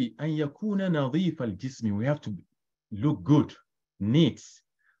number three, an yakuna nadhif al-jismi. We have to look good, neat.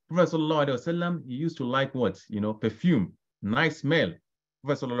 Prophet sallallahu alaihi wasallam, he used to like what? Perfume, nice smell.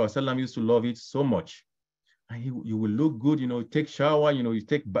 Prophet sallallahu alaihi wasallam used to love it so much. And you will look good, take shower, you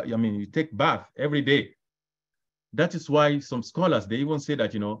take bath every day. That is why some scholars, they even say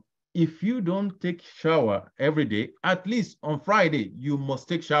that, if you don't take shower every day, at least on Friday, you must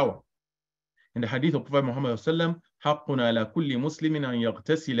take shower. In the hadith of Prophet Muhammad sallallahu alaihi wasallam, حَقٌّ عَلَى كُلِّ مُسْلِمٍ أَنْ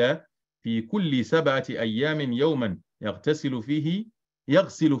يَغْتَسِلَ فِي كُلِّ سَبْعَةِ أَيَّامٍ يَوْمًا يَغْتَسِلُ فِيهِ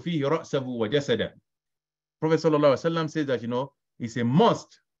رَأْسَهُ وَجَسَدَهُ. Prophet sallallahu alaihi wasallam says that, it's a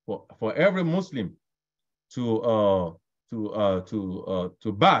must for every Muslim to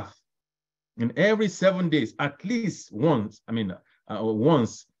bath in every 7 days, at least once.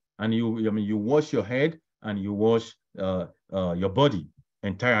 Once, and you wash your head and you wash your body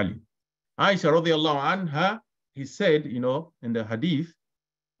entirely. Aisha radiallahu anha, he said, in the hadith,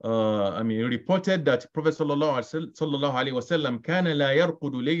 he reported that Prophet sallallahu alaihi wasallam kana la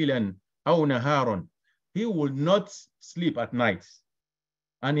yarqudu laylan aw naharan. He will not sleep at night,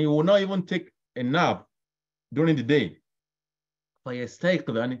 and he will not even take a nap during the day.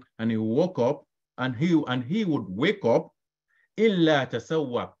 And he woke up, and he would wake up illa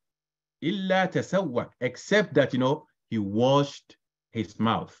tasawwak, except that he washed his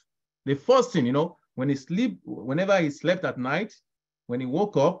mouth. The first thing, whenever he slept at night, when he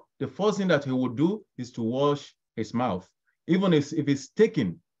woke up, the first thing that he would do is to wash his mouth. Even if it's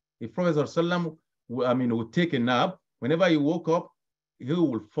taken, if Prophet sallallahu would take a nap, whenever he woke up, he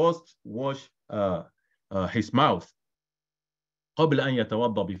will first wash his mouth قبل أن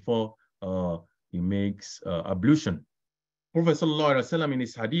يتوضأ, before he makes ablution. Prophet sallallahu alaihi wasallam in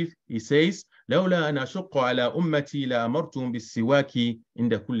his hadith, he says, لولا أن أشق على أمتي لأمرتهم بالسواك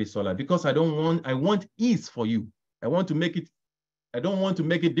عند كل صلاة. Because I want ease for you. I don't want to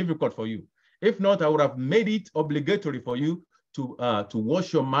make it difficult for you. If not, I would have made it obligatory for you to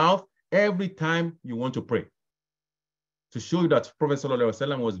wash your mouth every time you want to pray. To show you that Prophet sallallahu alaihi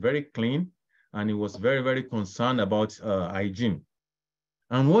wasallam was very clean and he was very, very concerned about hygiene.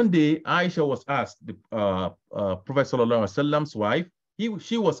 And one day, Aisha was asked, the Prophet sallallahu alaihi wasallam's wife,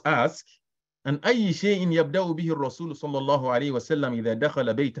 she was asked, "An ayyi shay'in yabda'u bihi ar-Rasul sallallahu alaihi wasallam idha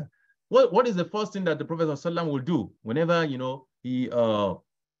dakhala bayta?" What is the first thing that the Prophet sallallahu alaihi wasallam will do whenever he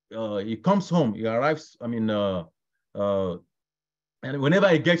comes home, he arrives? I mean, and whenever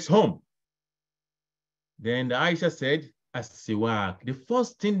he gets home, then the Aisha said, "As-siwak." The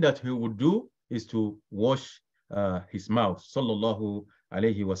first thing that he would do is to wash his mouth, sallallahu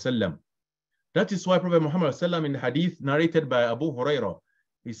alayhi wasallam. That is why Prophet Muhammad sallam in the hadith narrated by Abu Hurairah,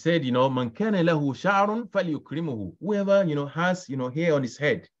 he said, "Man kana lahu sha'run falyukrimuhu." Whoever has hair on his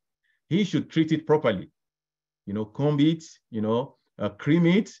head, he should treat it properly. Comb it, cream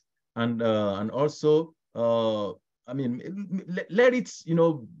it, and also let it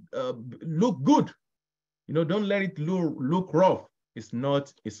look good. Don't let it look rough. It's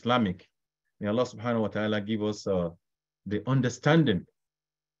not Islamic. May Allah subhanahu wa ta'ala give us the understanding.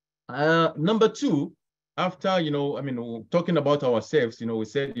 Number two, after, talking about ourselves, we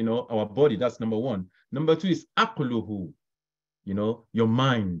said, our body, that's number one. Number two is aqluhu, your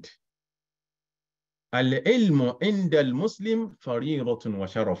mind. Al-ilmu inda al-muslim faridatun wa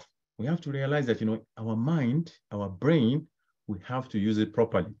sharaf. We have to realize that, our mind, our brain, we have to use it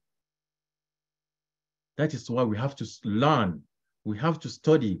properly. That is why we have to learn. We have to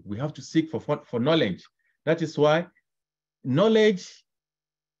study. We have to seek for knowledge. That is why knowledge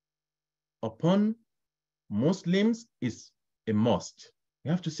upon Muslims is a must.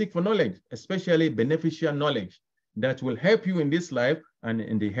 You have to seek for knowledge, especially beneficial knowledge that will help you in this life and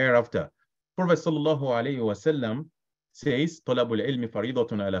in the hereafter. Prophet sallallahu alaihi wasallam says, "Talabul ilmi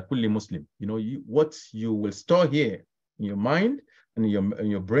faridatun ala kulli Muslim." What you will store here in your mind and in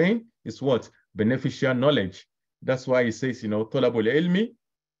your brain is what? Beneficial knowledge. That's why he says, Talabul ilmi,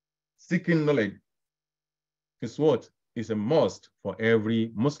 seeking knowledge, is what? Is a must for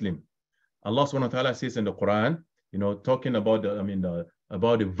every Muslim. Allah subhanahu wa ta'ala says in the Quran, talking about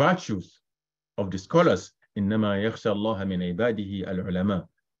about the virtues of the scholars, إِنَّمَا يَخْشَى اللَّهَ مِنْ عِبَادِهِ الْعُلَمَاء.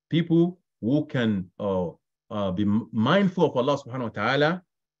 People who can be mindful of Allah subhanahu wa ta'ala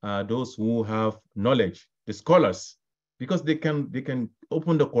are those who have knowledge, the scholars, because they can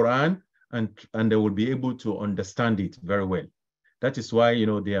open the Quran and they will be able to understand it very well. That is why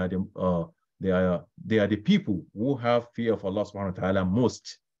they are the people who have fear of Allah subhanahu wa ta'ala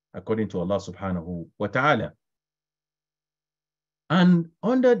most, according to Allah subhanahu wa ta'ala. And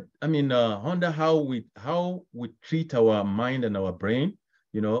under how we treat our mind and our brain,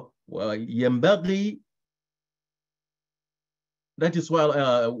 ينبغي, that is why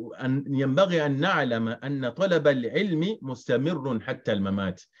ينبغي أن نعلم أن طلب العلم مستمر حتى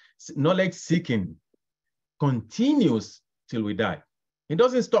الممات. Knowledge seeking continues till we die. It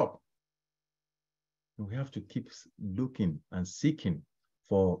doesn't stop. We have to keep looking and seeking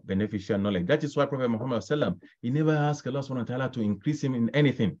for beneficial knowledge. That is why Prophet Muhammad sallam, he never asked Allah subhanahu wa ta'ala to increase him in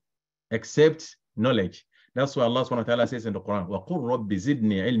anything except knowledge. That's why Allah subhanahu wa ta'ala says in the Quran, وَقُلْ رَبِّ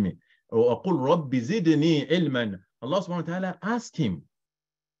زِدْنِي عِلْمِ, or وَقُلْ رَبِّ زِدْنِي عِلْمًا. Allah subhanahu wa ta'ala asked him,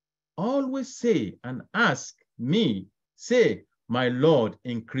 always say and ask me, say, my Lord,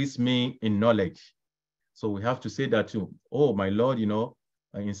 increase me in knowledge. So we have to say that too. Oh, my Lord,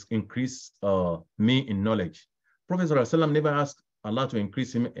 increase me in knowledge. Prophet ﷺ never asked Allah to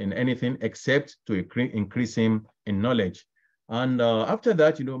increase him in anything except to increase him in knowledge. And after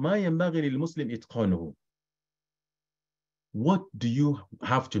that, مَا يَنْبَغِي لِلْمُسْلِمِ إِتْقَانُهُ. What do you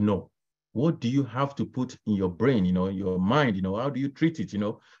have to know? What do you have to put in your brain, your mind, how do you treat it?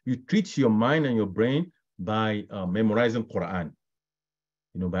 You treat your mind and your brain by memorizing Quran,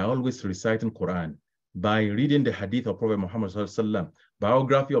 by always reciting Quran, by reading the hadith of Prophet Muhammad sallallahu alaihi wasallam,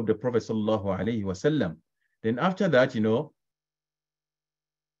 biography of the Prophet sallallahu alaihi wasallam. Then after that,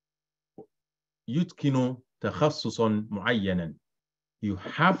 يُتْقِنُ تَخَصُّصًا مُعَيَّنًا. You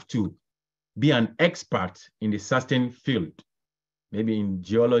have to be an expert in a certain field, maybe in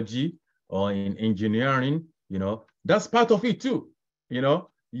geology or in engineering, that's part of it too.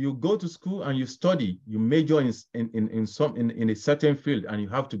 You go to school and you study, you major in a certain field, and you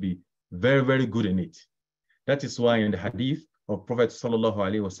have to be very, very good in it. That is why in the hadith of Prophet sallallahu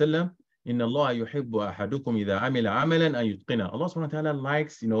alaihi wasallam, Inna Allah yuhibbu ahadukum idha amila amalan an yutqina. Allah subhanahu wa ta'ala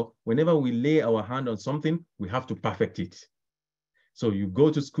likes, whenever we lay our hand on something, we have to perfect it. So you go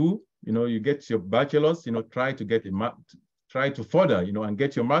to school, you get your bachelor's, try to further, and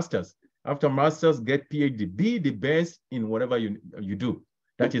get your master's. After master's, get PhD. Be the best in whatever you do.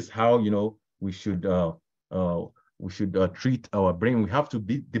 That is how, we should treat our brain. We have to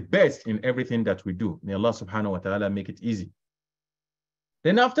be the best in everything that we do. May Allah subhanahu wa ta'ala make it easy.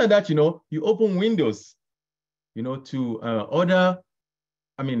 Then after that, you open windows, to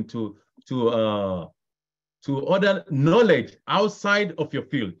other knowledge outside of your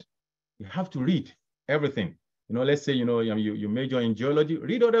field. You have to read everything. Let's say, you major in geology,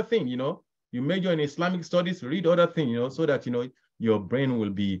 read other things, you major in Islamic studies, read other things, so that, your brain will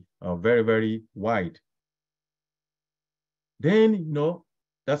be very, very wide. Then,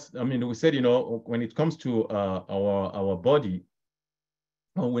 we said, when it comes to our body,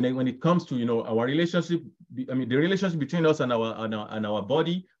 when it comes to, our relationship, the relationship between us and our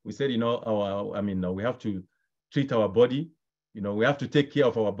body, we said, we have to treat our body, we have to take care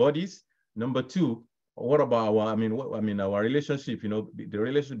of our bodies. Number two, what about our relationship, the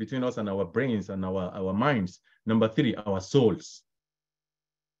relationship between us and our brains and our minds. Number three, our souls.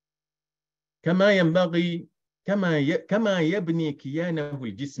 كما يبني كيانه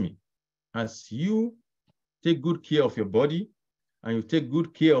الجسمي. As you take good care of your body and you take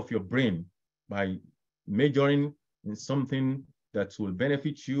good care of your brain by majoring in something that will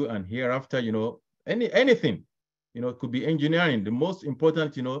benefit you and hereafter, anything, it could be engineering. The most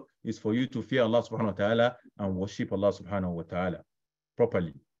important, is for you to fear Allah subhanahu wa ta'ala and worship Allah subhanahu wa ta'ala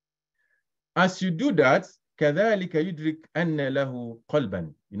properly. As you do that, كذلك يدرك أن له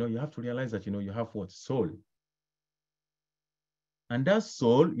قلبا. You have to realize that, you have what? Soul. And that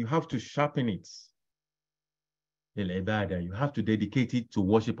soul, you have to sharpen it. Ibadah. You have to dedicate it to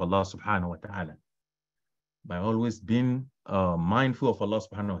worship Allah subhanahu wa ta'ala. By always being mindful of Allah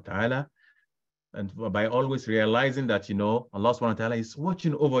subhanahu wa ta'ala, and by always realizing that, Allah subhanahu wa ta'ala is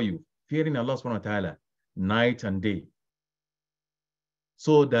watching over you, fearing Allah subhanahu wa ta'ala night and day.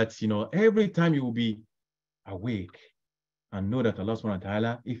 So that, every time you will be awake and know that Allah subhanahu wa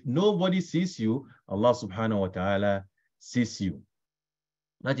ta'ala, if nobody sees you, Allah subhanahu wa ta'ala sees you.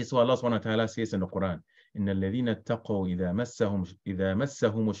 That is what Allah subhanahu wa ta'ala says in the Quran. إن الذين اتقوا إذا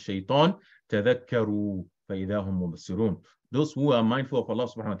مسهم الشيطان تذكروا فإذا هم مبصرون. Those who are mindful of Allah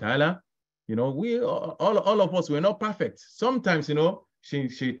subhanahu wa ta'ala, we all of us, we're not perfect. Sometimes,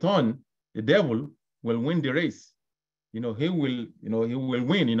 Shaitan, the devil, will win the race. He will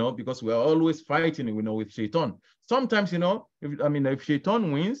win, because we are always fighting, with Shaitan. Sometimes, if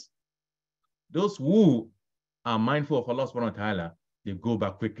Shaitan wins, those who are mindful of Allah subhanahu wa ta'ala, they go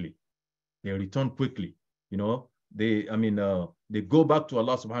back quickly. They return quickly. They go back to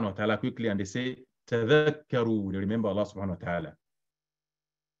Allah subhanahu wa ta'ala quickly and they say, Tadhakkaru, they remember Allah subhanahu wa ta'ala.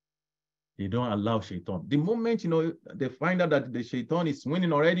 They don't allow Shaitan. The moment, they find out that the Shaitan is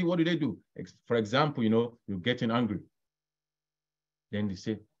winning already, what do? For example, you're getting angry. Then they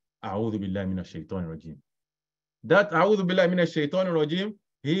say, A'udhu billahi minash shaitanir rajim. That A'udhu billahi minash shaitanir rajim,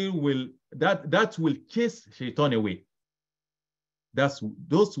 that will chase Shaitan away. That's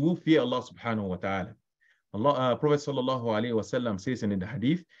those who fear Allah subhanahu wa ta'ala. Prophet sallallahu alaihi wasallam says in the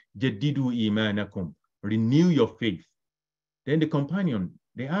hadith, Jaddidu imanakum, renew your faith. Then the companion,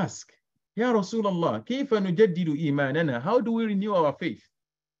 they ask, Ya Rasulullah, kayfa nujaddidu imanana? How do we renew our faith?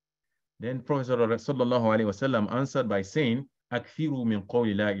 Then Prophet sallallahu alaihi wasallam answered by saying, Akthiru min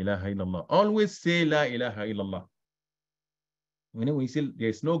qawli la ilaha illallah. Always say la ilaha illallah. Whenever we say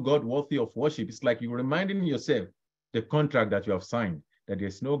there's no God worthy of worship, it's like you're reminding yourself the contract that you have signed, that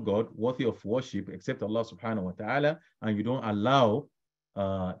there's no God worthy of worship except Allah subhanahu wa ta'ala, and you don't allow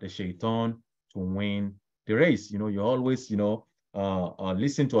the Shaitan to win the race. You always,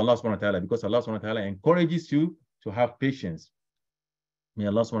 listen to Allah subhanahu wa ta'ala, because Allah subhanahu wa ta'ala encourages you to have patience. May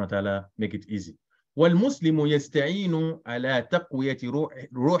Allah subhanahu wa ta'ala make it easy. وَالْمُسْلِمُ يَسْتَعِينُ عَلَى تَقْوِيَةِ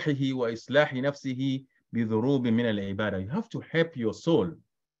رُوحِهِ وَإِصْلَاحِ نَفْسِهِ بِذُرُوبٍ مِنَ الْعِبَادَةِ. You have to help your soul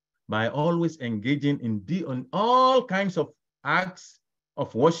by always engaging in all kinds of acts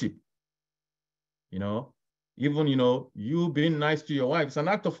of worship. Even, you being nice to your wife is an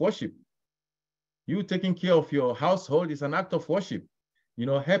act of worship. You taking care of your household is an act of worship.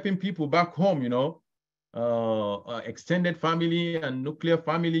 Helping people back home, extended family and nuclear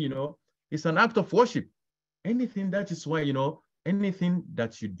family, it's an act of worship. Anything, that is why, anything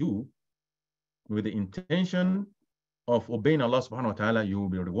that you do with the intention of obeying Allah subhanahu wa ta'ala, you will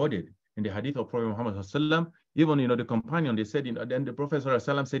be rewarded. In the hadith of Prophet Muhammad sallallahu, even, the companion, they said, then the Prophet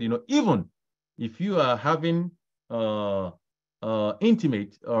sallallahu said, even if you are having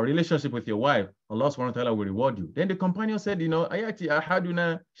intimate relationship with your wife, Allah subhanahu wa ta'ala will reward you. Then the companion said, ayati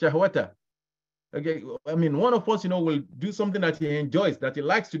ahaduna shahwata. Okay, I mean, one of us, will do something that he enjoys, that he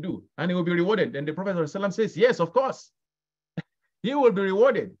likes to do, and he will be rewarded. And the Prophet ﷺ says, yes, of course, he will be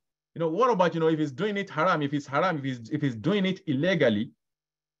rewarded. What about, if he's doing it haram, if he's doing it illegally,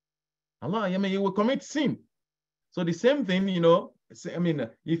 Allah, he will commit sin. So the same thing,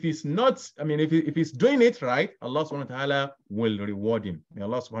 if he's not, if he's doing it right, Allah subhanahu wa ta'ala will reward him. May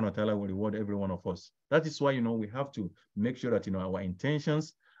Allah subhanahu wa ta'ala will reward every one of us. That is why, we have to make sure that, our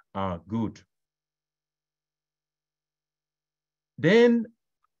intentions are good. Then,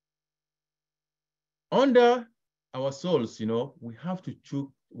 under our souls, we have to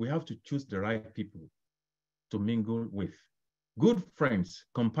choose the right people to mingle with. Good friends,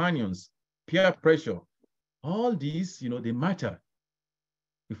 companions, peer pressure, all these, they matter.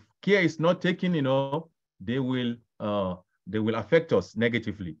 If care is not taken, they will affect us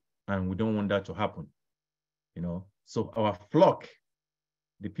negatively, and we don't want that to happen. So our flock,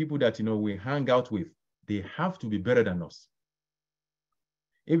 the people that we hang out with, they have to be better than us.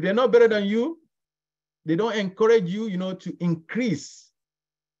 If they're not better than you, they don't encourage you, to increase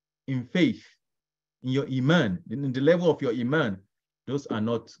in faith, in your iman, in the level of your iman. Those are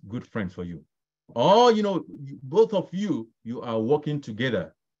not good friends for you. Or, both of you are working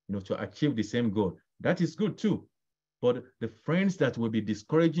together, to achieve the same goal. That is good too. But the friends that will be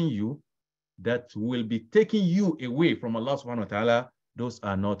discouraging you, that will be taking you away from Allah subhanahu wa ta'ala, those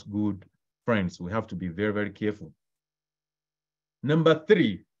are not good friends. We have to be very, very careful. Number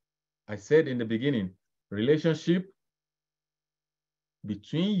 3, I said in the beginning, relationship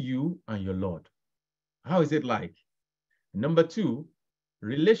between you and your Lord. How is it like? Number 2,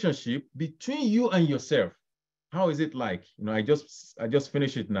 relationship between you and yourself. How is it like? I just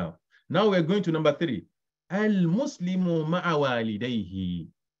finished it now. Now we're going to number 3. Al-Muslimu ma'a walidayhi.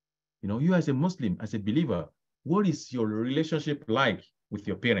 You as a Muslim, as a believer, what is your relationship like with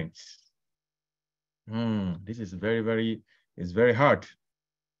your parents? This is it's very hard.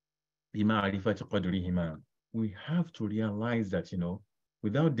 We have to realize that,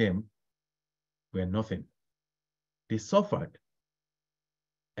 without them, we're nothing. They suffered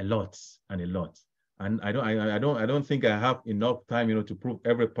a lot and a lot. And I don't think I have enough time, to prove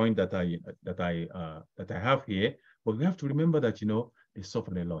every point that I have here. But we have to remember that, they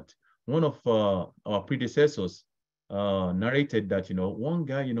suffered a lot. One of our predecessors narrated that, one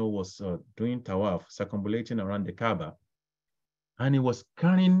guy, was doing tawaf, circumambulating around the Kaaba, and he was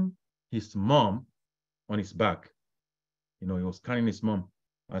carrying his mom on his back. He was carrying his mom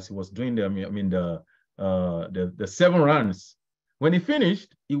as he was doing the 7 rounds. When he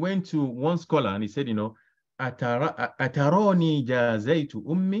finished, he went to one scholar and he said, Ataroni jazaitu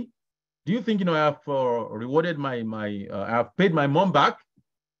ummi. Do you think, I have rewarded I have paid my mom back?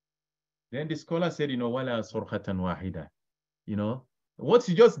 Then the scholar said, wala surkhatan wahida. What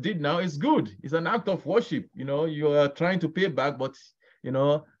you just did now is good. It's an act of worship. You are trying to pay back, but,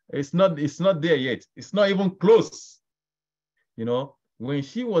 it's not there yet. It's not even close. When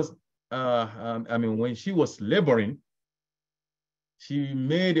she was, when she was laboring, she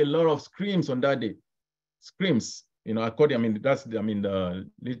made a lot of screams on that day. Screams, according, that's the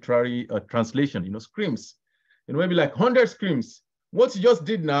literary translation, screams. Maybe like 100 screams. What she just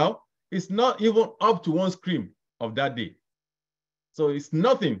did now is not even up to 1 scream of that day. So it's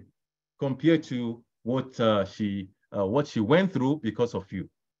nothing compared to what she went through because of you.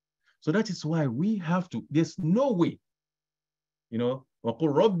 So that is why we have to, there's no way, وَقُلْ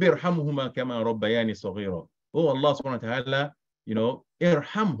رَبِّ ارْحَمْهُمَا كَمَا رَبَّيَانِ صَغِيرًا. Oh Allah subhanahu wa ta'ala,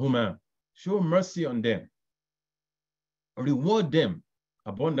 irhamhuma, show mercy on them, reward them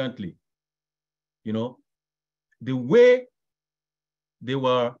abundantly. The way they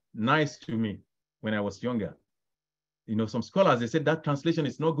were nice to me when I was younger. Some scholars, they said that translation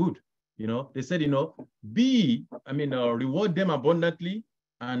is not good. They said, reward them abundantly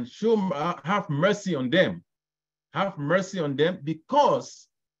and have mercy on them. Have mercy on them because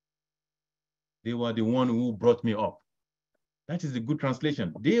they were the one who brought me up. That is the good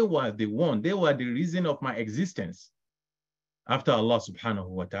translation. They were the reason of my existence after Allah subhanahu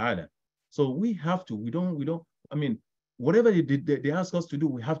wa ta'ala. So we have to, whatever they ask us to do,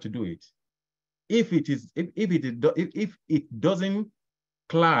 we have to do it. If it doesn't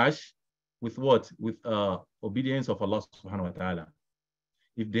clash with what? With obedience of Allah subhanahu wa ta'ala.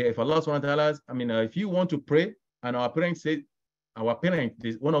 If Allah subhanahu wa ta'ala, if you want to pray and one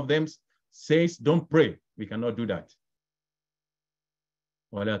of them says, don't pray, we cannot do that.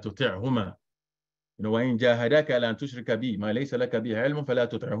 وَلَا تُطِعْهُمَا. وَإِنْ جَاهَدَاكَ لَأَنْ تُشْرِكَ بِي مَا لَيْسَ لَكَ بِهِ عِلْمٌ فَلَا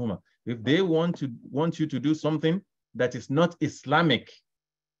تُطِعْهُمَا. If they want you to do something that is not Islamic,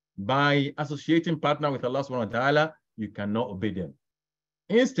 by associating partner with Allah subhanahu wa ta'ala, you cannot obey them.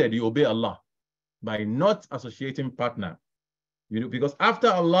 Instead, you obey Allah by not associating partner. Because after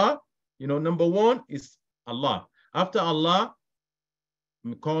Allah, number one is Allah. After Allah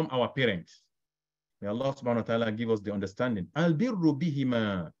come our parents. May Allah subhanahu wa ta'ala give us the understanding. Al-birru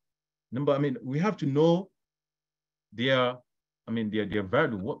bihima. We have to know their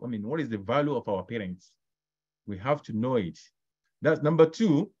value. What is the value of our parents? We have to know it. That's number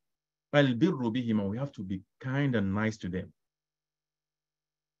two. Al-birru bihima. We have to be kind and nice to them.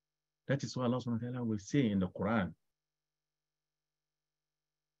 That is what Allah subhanahu wa ta'ala will say in the Quran.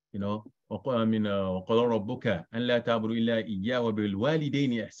 وَقَالَ رَبُّكَ أَنْ لَا تَعْبُدُوا إِلَّا إِيَّاهُ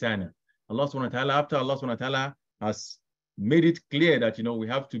وَبِالْوَالِدَيْنِ إِحْسَانًا. Allah subhanahu wa ta'ala, after Allah subhanahu wa ta'ala has made it clear that, we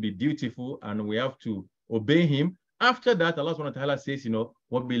have to be dutiful and we have to obey him. After that, Allah subhanahu wa ta'ala says,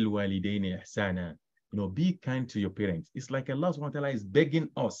 وَبِالْوَالِدَيْنِ إِحْسَانًا. Be kind to your parents. It's like Allah subhanahu wa ta'ala is begging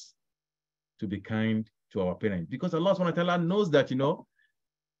us to be kind to our parents. Because Allah subhanahu wa ta'ala knows that,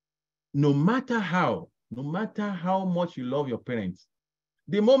 no matter how much you love your parents,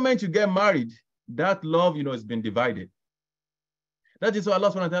 the moment you get married, that love, has been divided. That is why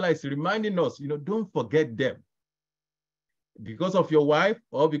Allah subhanahu wa ta'ala is reminding us, don't forget them. Because of your wife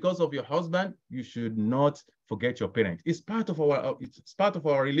or because of your husband, you should not forget your parents. It's part of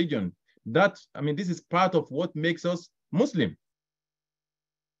our religion. This is part of what makes us Muslim.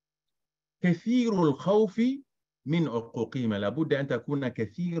 كثير الخوف من عقوقهما. لابد أن تكون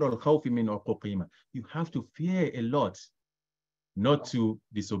كثير الخوف من عقوقهما. You have to fear a lot not to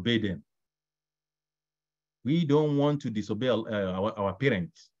disobey them. We don't want to disobey our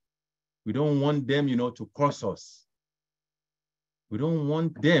parents. We don't want them, to curse us. We don't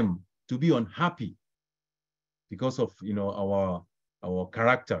want them to be unhappy because of, our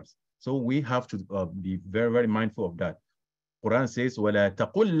characters. So we have to be very, very mindful of that. Quran says, وَلَا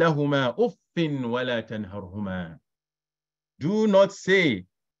تَقُلْ لَهُمَا أُفٍّ وَلَا تَنْهَرْهُمَا. Do not say,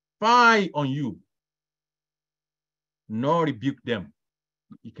 fie on you, nor rebuke them.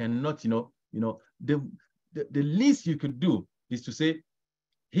 You cannot, the least you could do is to say,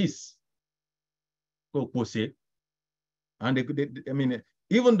 his. And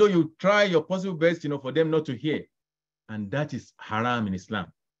even though you try your possible best, for them not to hear, and that is haram in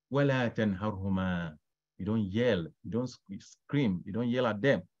Islam. وَلَا تَنْهَرْهُمَا. You don't yell, you don't scream, you don't yell at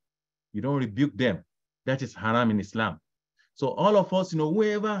them, you don't rebuke them. That is haram in Islam. So all of us,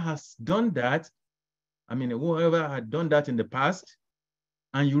 whoever has done that, whoever had done that in the past,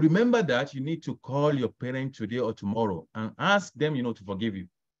 and you remember that, you need to call your parent today or tomorrow and ask them, to forgive you.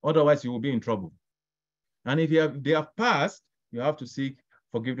 Otherwise, you will be in trouble. And if they have passed, you have to seek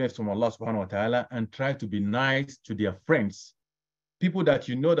forgiveness from Allah subhanahu wa ta'ala and try to be nice to their friends. People that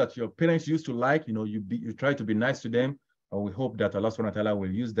that your parents used to like, you try to be nice to them, and we hope that Allah subhanahu wa ta'ala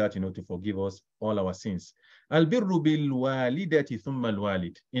will use that, to forgive us all our sins. Al-birru bil walidati thumma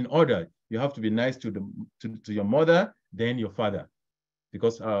al-walid. In order, you have to be nice to your mother, then your father.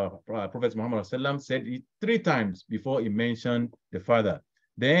 Because Prophet Muhammad said it 3 times before he mentioned the father.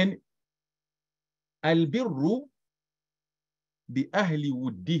 Then, al-birru bi ahli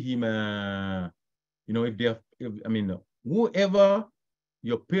wuddihima. Whoever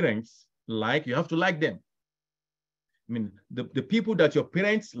your parents like, you have to like them. The people that your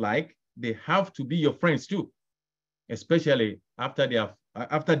parents like, they have to be your friends too, especially after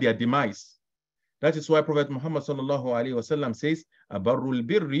their demise. That is why Prophet Muhammad sallallahu alaihi wasallam says, "Abarrul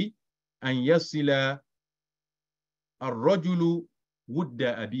birri an yasila ar-rajulu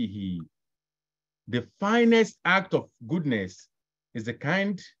wudda abihi." The finest act of goodness is the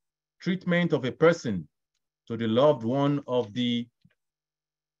kind treatment of a person to the loved one of the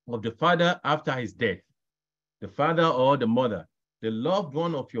father after his death. The father or the mother, the loved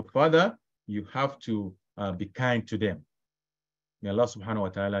one of your father, you have to be kind to them. May Allah subhanahu wa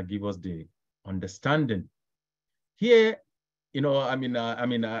ta'ala give us the understanding. Here,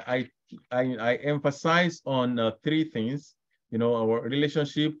 I emphasize on 3 things. Our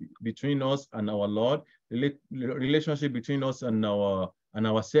relationship between us and our Lord, relationship between us and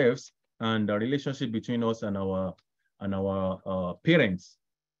ourselves, and the relationship between us and our parents.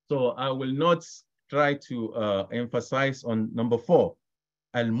 So I will not try to emphasize on number 4,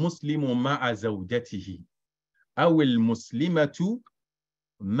 al-muslimu ma'a zawjatihi, awil muslimatu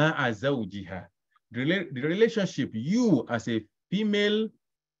ma'a zawjiha. The relationship, you as a female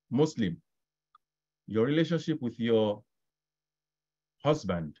Muslim, your relationship with your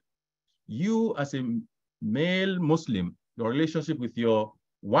husband, you as a male Muslim, your relationship with your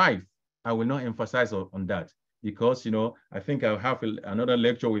wife. I will not emphasize on that because, I think I'll have another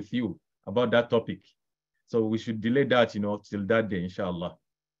lecture with you about that topic. So we should delay that, till that day, inshallah.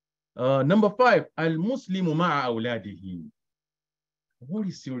 Number 5, al-Muslimu ma'a awladihi. What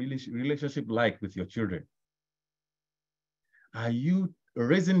is your relationship like with your children? Are you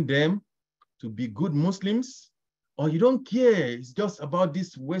raising them to be good Muslims? Or you don't care? It's just about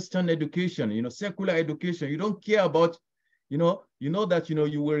this Western education, secular education. You don't care about, you know that,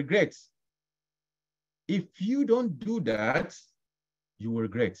 you will regret. If you don't do that, you will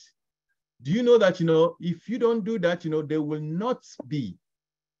regret. Do you know that, if you don't do that, they will not be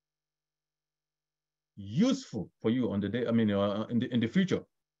useful for you on the day, in the future.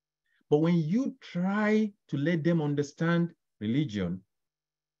 But when you try to let them understand religion,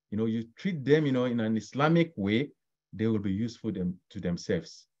 you treat them, in an Islamic way, they will be useful to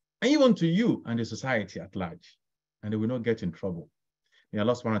themselves, and even to you and the society at large, and they will not get in trouble. May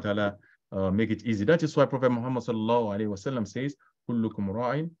Allah subhanahu wa ta'ala make it easy. That is why Prophet Muhammad sallallahu alaihi wasallam says, "Kullukum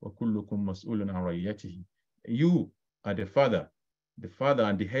ra'in wa kullukum mas'ulun an ra'iyatihi." You are the father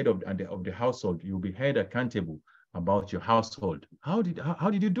and the head of the household. You'll be held accountable about your household. How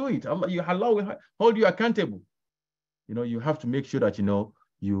did you do it? Allah will hold you accountable. You have to make sure that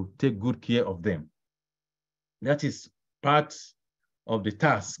you take good care of them. That is part of the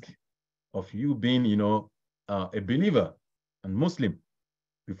task of you being, a believer and Muslim.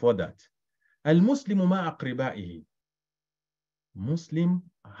 Before that, al-Muslimu ma aqribaihi. Muslim,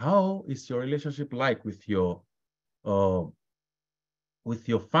 how is your relationship like with your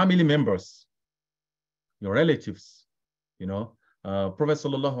family members, your relatives? Prophet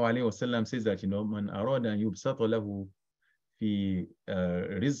sallallahu alaihi wasallam says that, man arada an yubsata lahu fi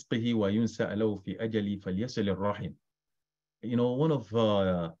rizqihi wa yunsa lahu fi ajali falyasil ar-rahim. One of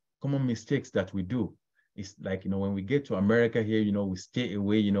common mistakes that we do is like, when we get to America here, we stay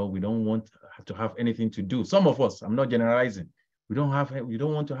away, we don't want to have anything to do. Some of us, I'm not generalizing, we don't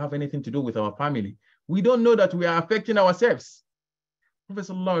want to have anything to do with our family. We don't know that we are affecting ourselves. Prophet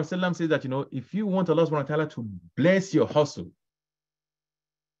sallallahu alaihi wasallam says that, if you want Allah subhanahu wa ta'ala to bless your hustle,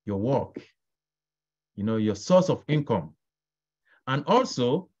 your work, your source of income, and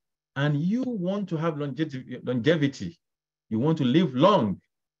you want to have longevity, you want to live long,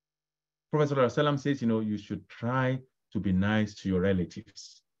 Prophet sallallahu alaihi wasallam says, you should try to be nice to your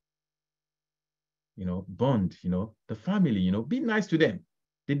relatives. Bond, the family, be nice to them.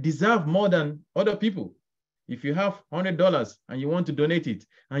 They deserve more than other people. If you have $100 and you want to donate it,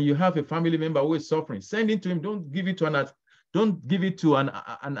 and you have a family member who is suffering, send it to him. Don't give it to an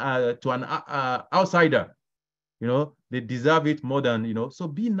outsider. They deserve it more than, so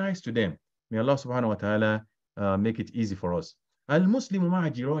be nice to them. May Allah subhanahu wa ta'ala make it easy for us. Al-Muslimu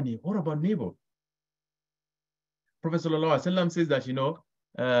ma'a jirani. What about neighbor? Prophet sallallahu alaihi wasallam says that,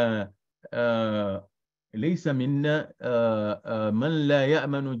 laysa minna man la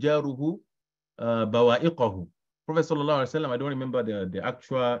ya'manu jaruhu bawa'iqahu. Prophet sallallahu alaihi wasallam, I don't remember the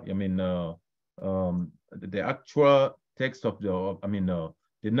actual text of the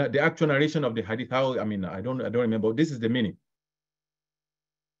actual narration of the hadith. I don't remember. This is the meaning.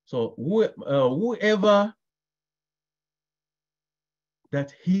 So whoever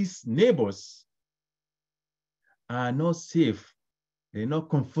that his neighbors are not safe, they're not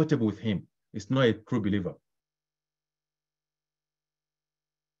comfortable with him, is not a true believer.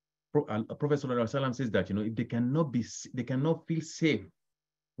 Prophet sallallahu alaihi wasallam says that, if they cannot feel safe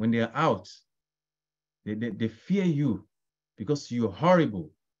when they are out, they fear you because you're horrible.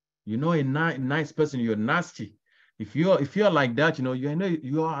 You're a nice person. You're nasty. If you're like that,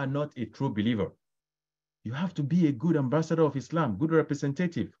 you are not a true believer. You have to be a good ambassador of Islam, good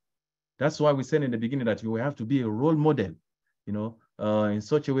representative. That's why we said in the beginning that you have to be a role model, in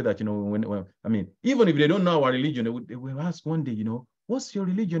such a way that, even if they don't know our religion, they will ask one day, what's your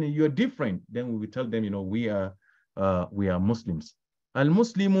religion? And you're different. Then we will tell them, we are Muslims.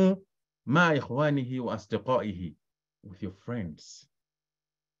 Al-Muslimu ma ikhwanihi wa asdiqaihi. With your friends.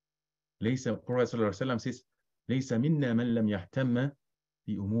 Laysa, Prophet sallallahu alaihi wasallam says, Laysa minna man lam yahtamma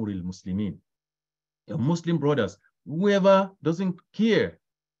bi umuri al-muslimin. Your Muslim brothers, whoever doesn't care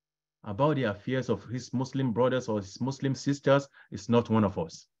about the affairs of his Muslim brothers or his Muslim sisters is not one of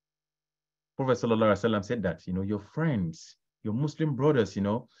us. Prophet sallallahu alaihi wasallam said that, your friends, your Muslim brothers,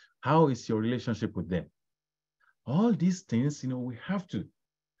 how is your relationship with them? All these things, we have to.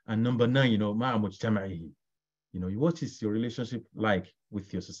 And number 9, ma'a mujtama'ihi. What is your relationship like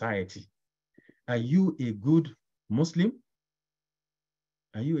with your society? Are you a good Muslim?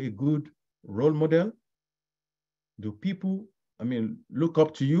 Are you a good role model? Do people, look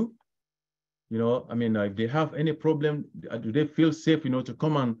up to you? If they have any problem, do they feel safe, to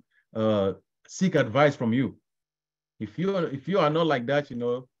come and seek advice from you? If you are not like that,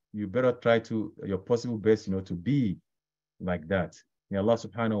 you better try to your possible best, to be like that. May Allah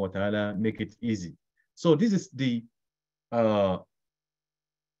subhanahu wa ta'ala make it easy. So this is the about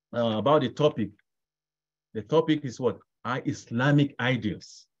the topic. The topic is what? Islamic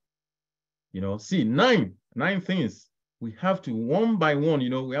ideals. See, nine things. We have to, one by one,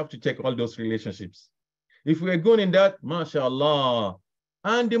 we have to check all those relationships. If we are going in that, mashallah.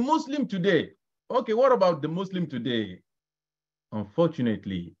 And the Muslim today, okay, what about the Muslim today?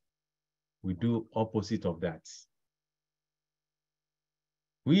 Unfortunately, we do opposite of that.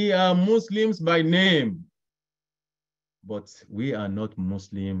 We are Muslims by name, but we are not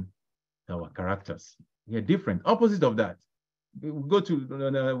Muslim our characters. We are different, opposite of that. We go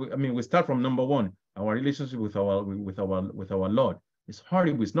to, we start from number one, our relationship with our Lord. It's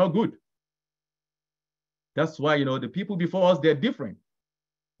horrible, it's not good. That's why, the people before us, they're different.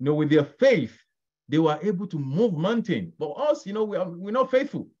 With their faith, they were able to move mountain. But us, we're not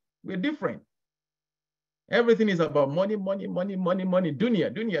faithful. We're different. Everything is about money, dunya,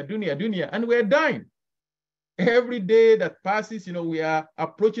 and we're dying. Every day that passes, we are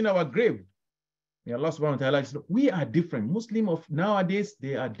approaching our grave. May Allah subhanahu wa ta'ala, we are different. Muslims of nowadays,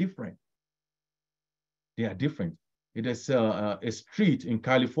 they are different. They are different. It is a street in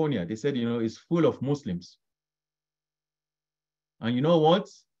California. They said, it's full of Muslims. And you know what?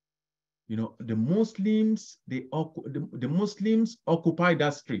 The Muslims, the Muslims occupy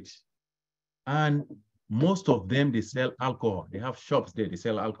that street. And most of them, they sell alcohol. They have shops there, they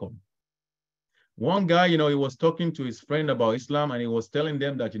sell alcohol. One guy, he was talking to his friend about Islam, and he was telling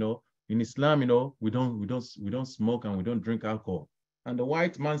them that, in Islam, we don't smoke and we don't drink alcohol. And the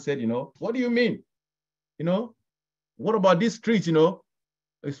white man said, what do you mean? What about this street,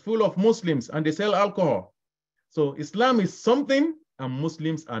 it's full of Muslims and they sell alcohol. So Islam is something and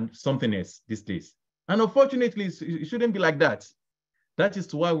Muslims are something else these days. And unfortunately, it shouldn't be like that. That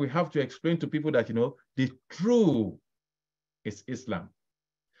is why we have to explain to people that, the true is Islam.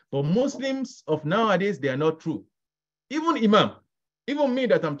 But Muslims of nowadays, they are not true. Even Imam, even me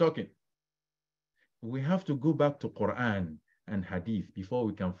that I'm talking. We have to go back to Quran and Hadith before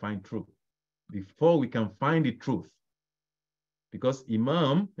we can find truth. Before we can find the truth. Because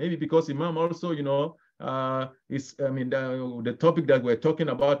Imam, maybe because Imam also, the topic that we're talking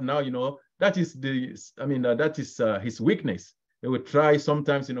about now, that is his weakness. They will try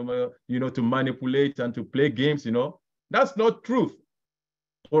sometimes, to manipulate and to play games, That's not truth.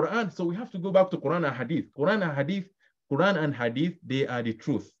 Quran, so we have to go back to Quran and Hadith. Quran and Hadith, they are the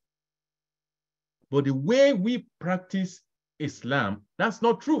truth. But the way we practice Islam, that's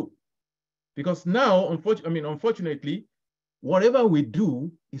not true. Because now, unfortunately, whatever we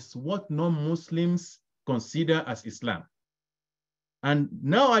do is what non-Muslims consider as Islam. And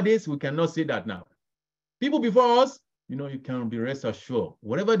nowadays, we cannot say that now. People before us, you can be rest assured.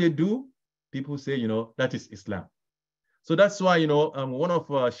 Whatever they do, people say, that is Islam. So that's why, one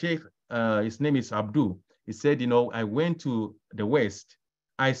of Sheikh, his name is Abdul, he said, I went to the West.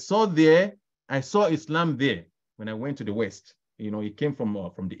 I saw Islam there when I went to the West. He came from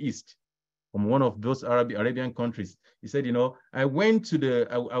the East, from one of those Arabian countries. He said, I went to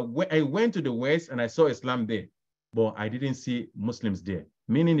the West and I saw Islam there, but I didn't see Muslims there.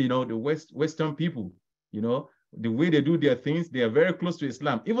 Meaning, the Western people, the way they do their things, they are very close to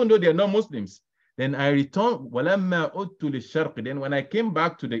Islam, even though they are not Muslims. Then I returned, then when I came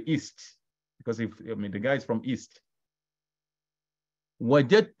back to the East, because the guy is from East,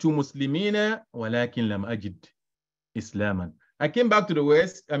 وَجَدْتُ مُسْلِمِينَ وَلَكِنْ لَمْ أَجِدْ إِسْلَامًا. I came back to the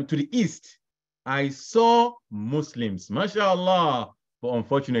West, to the East. I saw Muslims, mashallah, but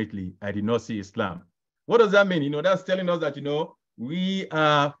unfortunately, I did not see Islam. What does that mean? That's telling us that, we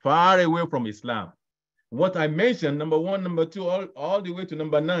are far away from Islam. What I mentioned, number 1, number 2, all the way to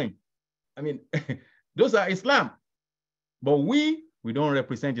number 9. Those are Islam. But we don't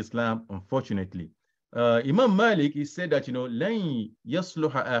represent Islam, unfortunately. Imam Malik, he said that, لَنْ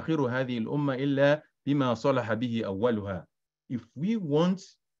يَصْلُحَ آخِرُ هَذِهِ الْأُمَّةِ إِلَّا بِمَا صَلَحَ بِهِ أَوَّلُهَا. If we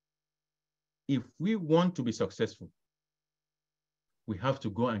want to be successful, we have to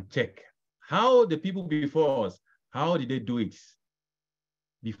go and check how the people before us, how did they do it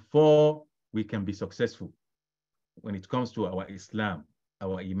before we can be successful when it comes to our Islam,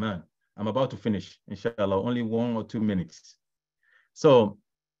 our Iman. I'm about to finish, inshallah, only 1 or 2 minutes. So,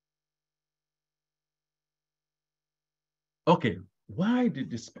 okay, why the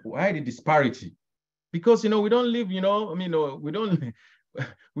disparity? Because, we don't live, we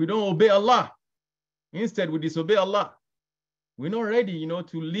don't obey Allah. Instead, we disobey Allah. We're not ready,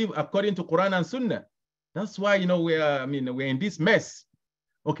 to live according to Quran and Sunnah. That's why, we're in this mess.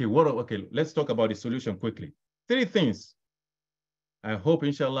 Okay, let's talk about the solution quickly. 3 things. I hope,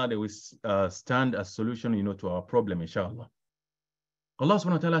 inshallah, they will stand as solution, to our problem, inshallah. Allah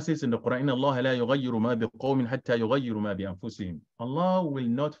subhanahu wa ta'ala says in the Quran, Allah la yughayyiru ma biqawmin hatta yughayyiru ma bi anfusihim. Allah will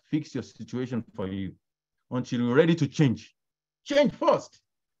not fix your situation for you until you're ready to change. Change first.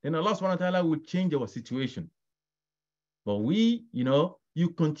 Then Allah subhanahu wa ta'ala will change our situation. But we, you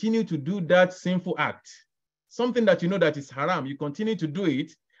continue to do that sinful act. Something that you know that is haram, you continue to do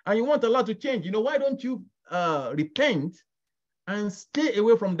it, and you want Allah to change. Why don't you repent and stay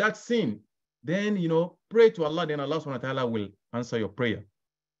away from that sin? Then, pray to Allah, then Allah subhanahu wa ta'ala will answer your prayer.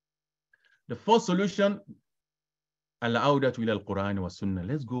 The first solution, al-awdatu ila al-Quran wa sunnah.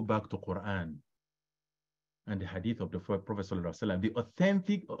 Let's go back to Quran and the hadith of the Prophet sallallahu alaihi wasallam, the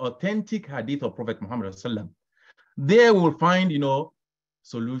authentic hadith of Prophet Muhammad sallallahu alaihi wasallam. There we'll find,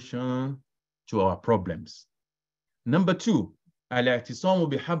 solution to our problems. Number two,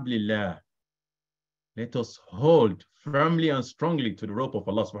 al-i'tisamu bihablillah. Let us hold firmly and strongly to the rope of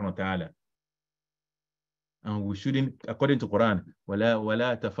Allah subhanahu wa ta'ala. And we shouldn't, according to Quran,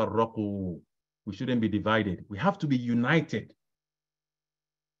 wala tafarraqu. We shouldn't be divided. We have to be united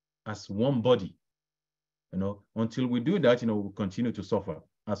as one body. Until we do that, we'll continue to suffer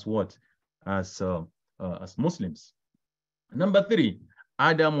as what? As Muslims. Number three,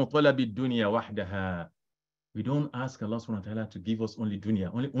 adamu talabi dunya wahdaha. We don't ask Allah subhanahu wa ta'ala to give us only dunya,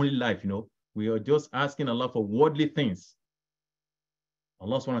 only life, We are just asking Allah for worldly things.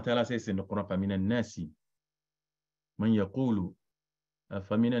 Allah subhanahu wa ta'ala says in the Quran, فَمِنَ النَّاسِ مَنْ يَقُولُ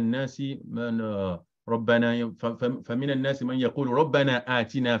فَمِنَ النَّاسِ مَنْ رَبَّنَا فَمِنَ النَّاسِ مَنْ يَقُولُ رَبَّنَا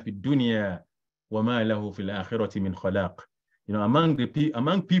آتِنَا فِي الدُّنْيَا وَمَا لَهُ فِي الْآخِرَةِ مِنْ خَلَاقٍ.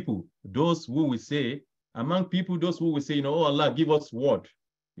 Among people, those who will say, oh Allah, give us what?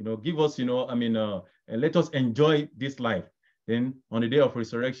 Give us, let us enjoy this life. Then on the day of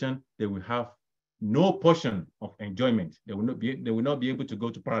resurrection, they will have no portion of enjoyment. They will not be able to go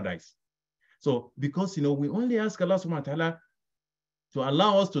to paradise. So because we only ask Allah subhanahu wa ta'ala to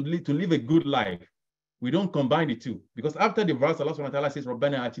allow us to live a good life, we don't combine the two. Because after the verse, Allah subhanahu wa ta'ala says,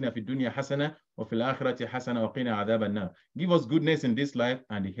 Rabbana atina fid dunya hasana wa fil akhirati hasana wa qina adhaban nar. Give us goodness in this life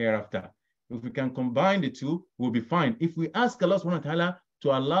and the hereafter. If we can combine the two, we'll be fine. If we ask Allah subhanahu wa ta'ala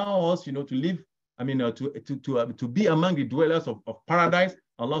to allow us, to live, to be among the dwellers of paradise,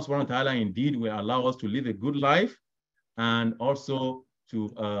 Allah subhanahu wa ta'ala indeed will allow us to live a good life and also to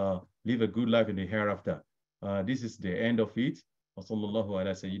live a good life in the hereafter. This is the end of it. Wa sallallahu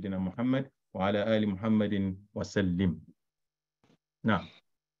ala sayyidina Muhammad wa ala ali Muhammadin wa sallim. Now.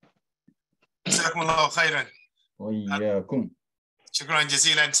 Jazakumullahu khairan. Wa iyyakum. Shukran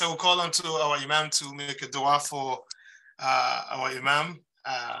jazilan. So we'll call on to our Imam to make a dua for our Imam,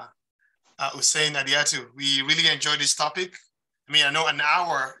 Husein Adiatu. We really enjoyed this topic. I know an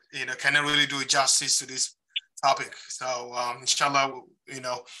hour, cannot really do justice to this topic. So inshallah, we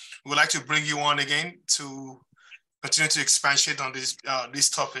would like to bring you on again to continue to expatiate on this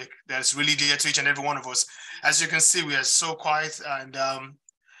topic that's really dear to each and every one of us. As you can see, we are so quiet. And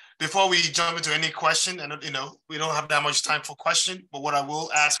before we jump into any question, and we don't have that much time for question, but what I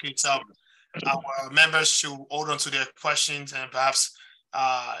will ask is our members should hold on to their questions, and perhaps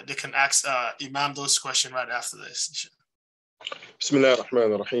they can ask Imam those questions right after this. Bismillah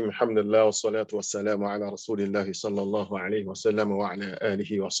ar-Rahman ar-Rahim. Alhamdulillah wa salatu wa salamu ala Rasulillah sallallahu alayhi wa sallam wa ala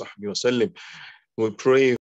alihi wa sahbihi wa sallim. We pray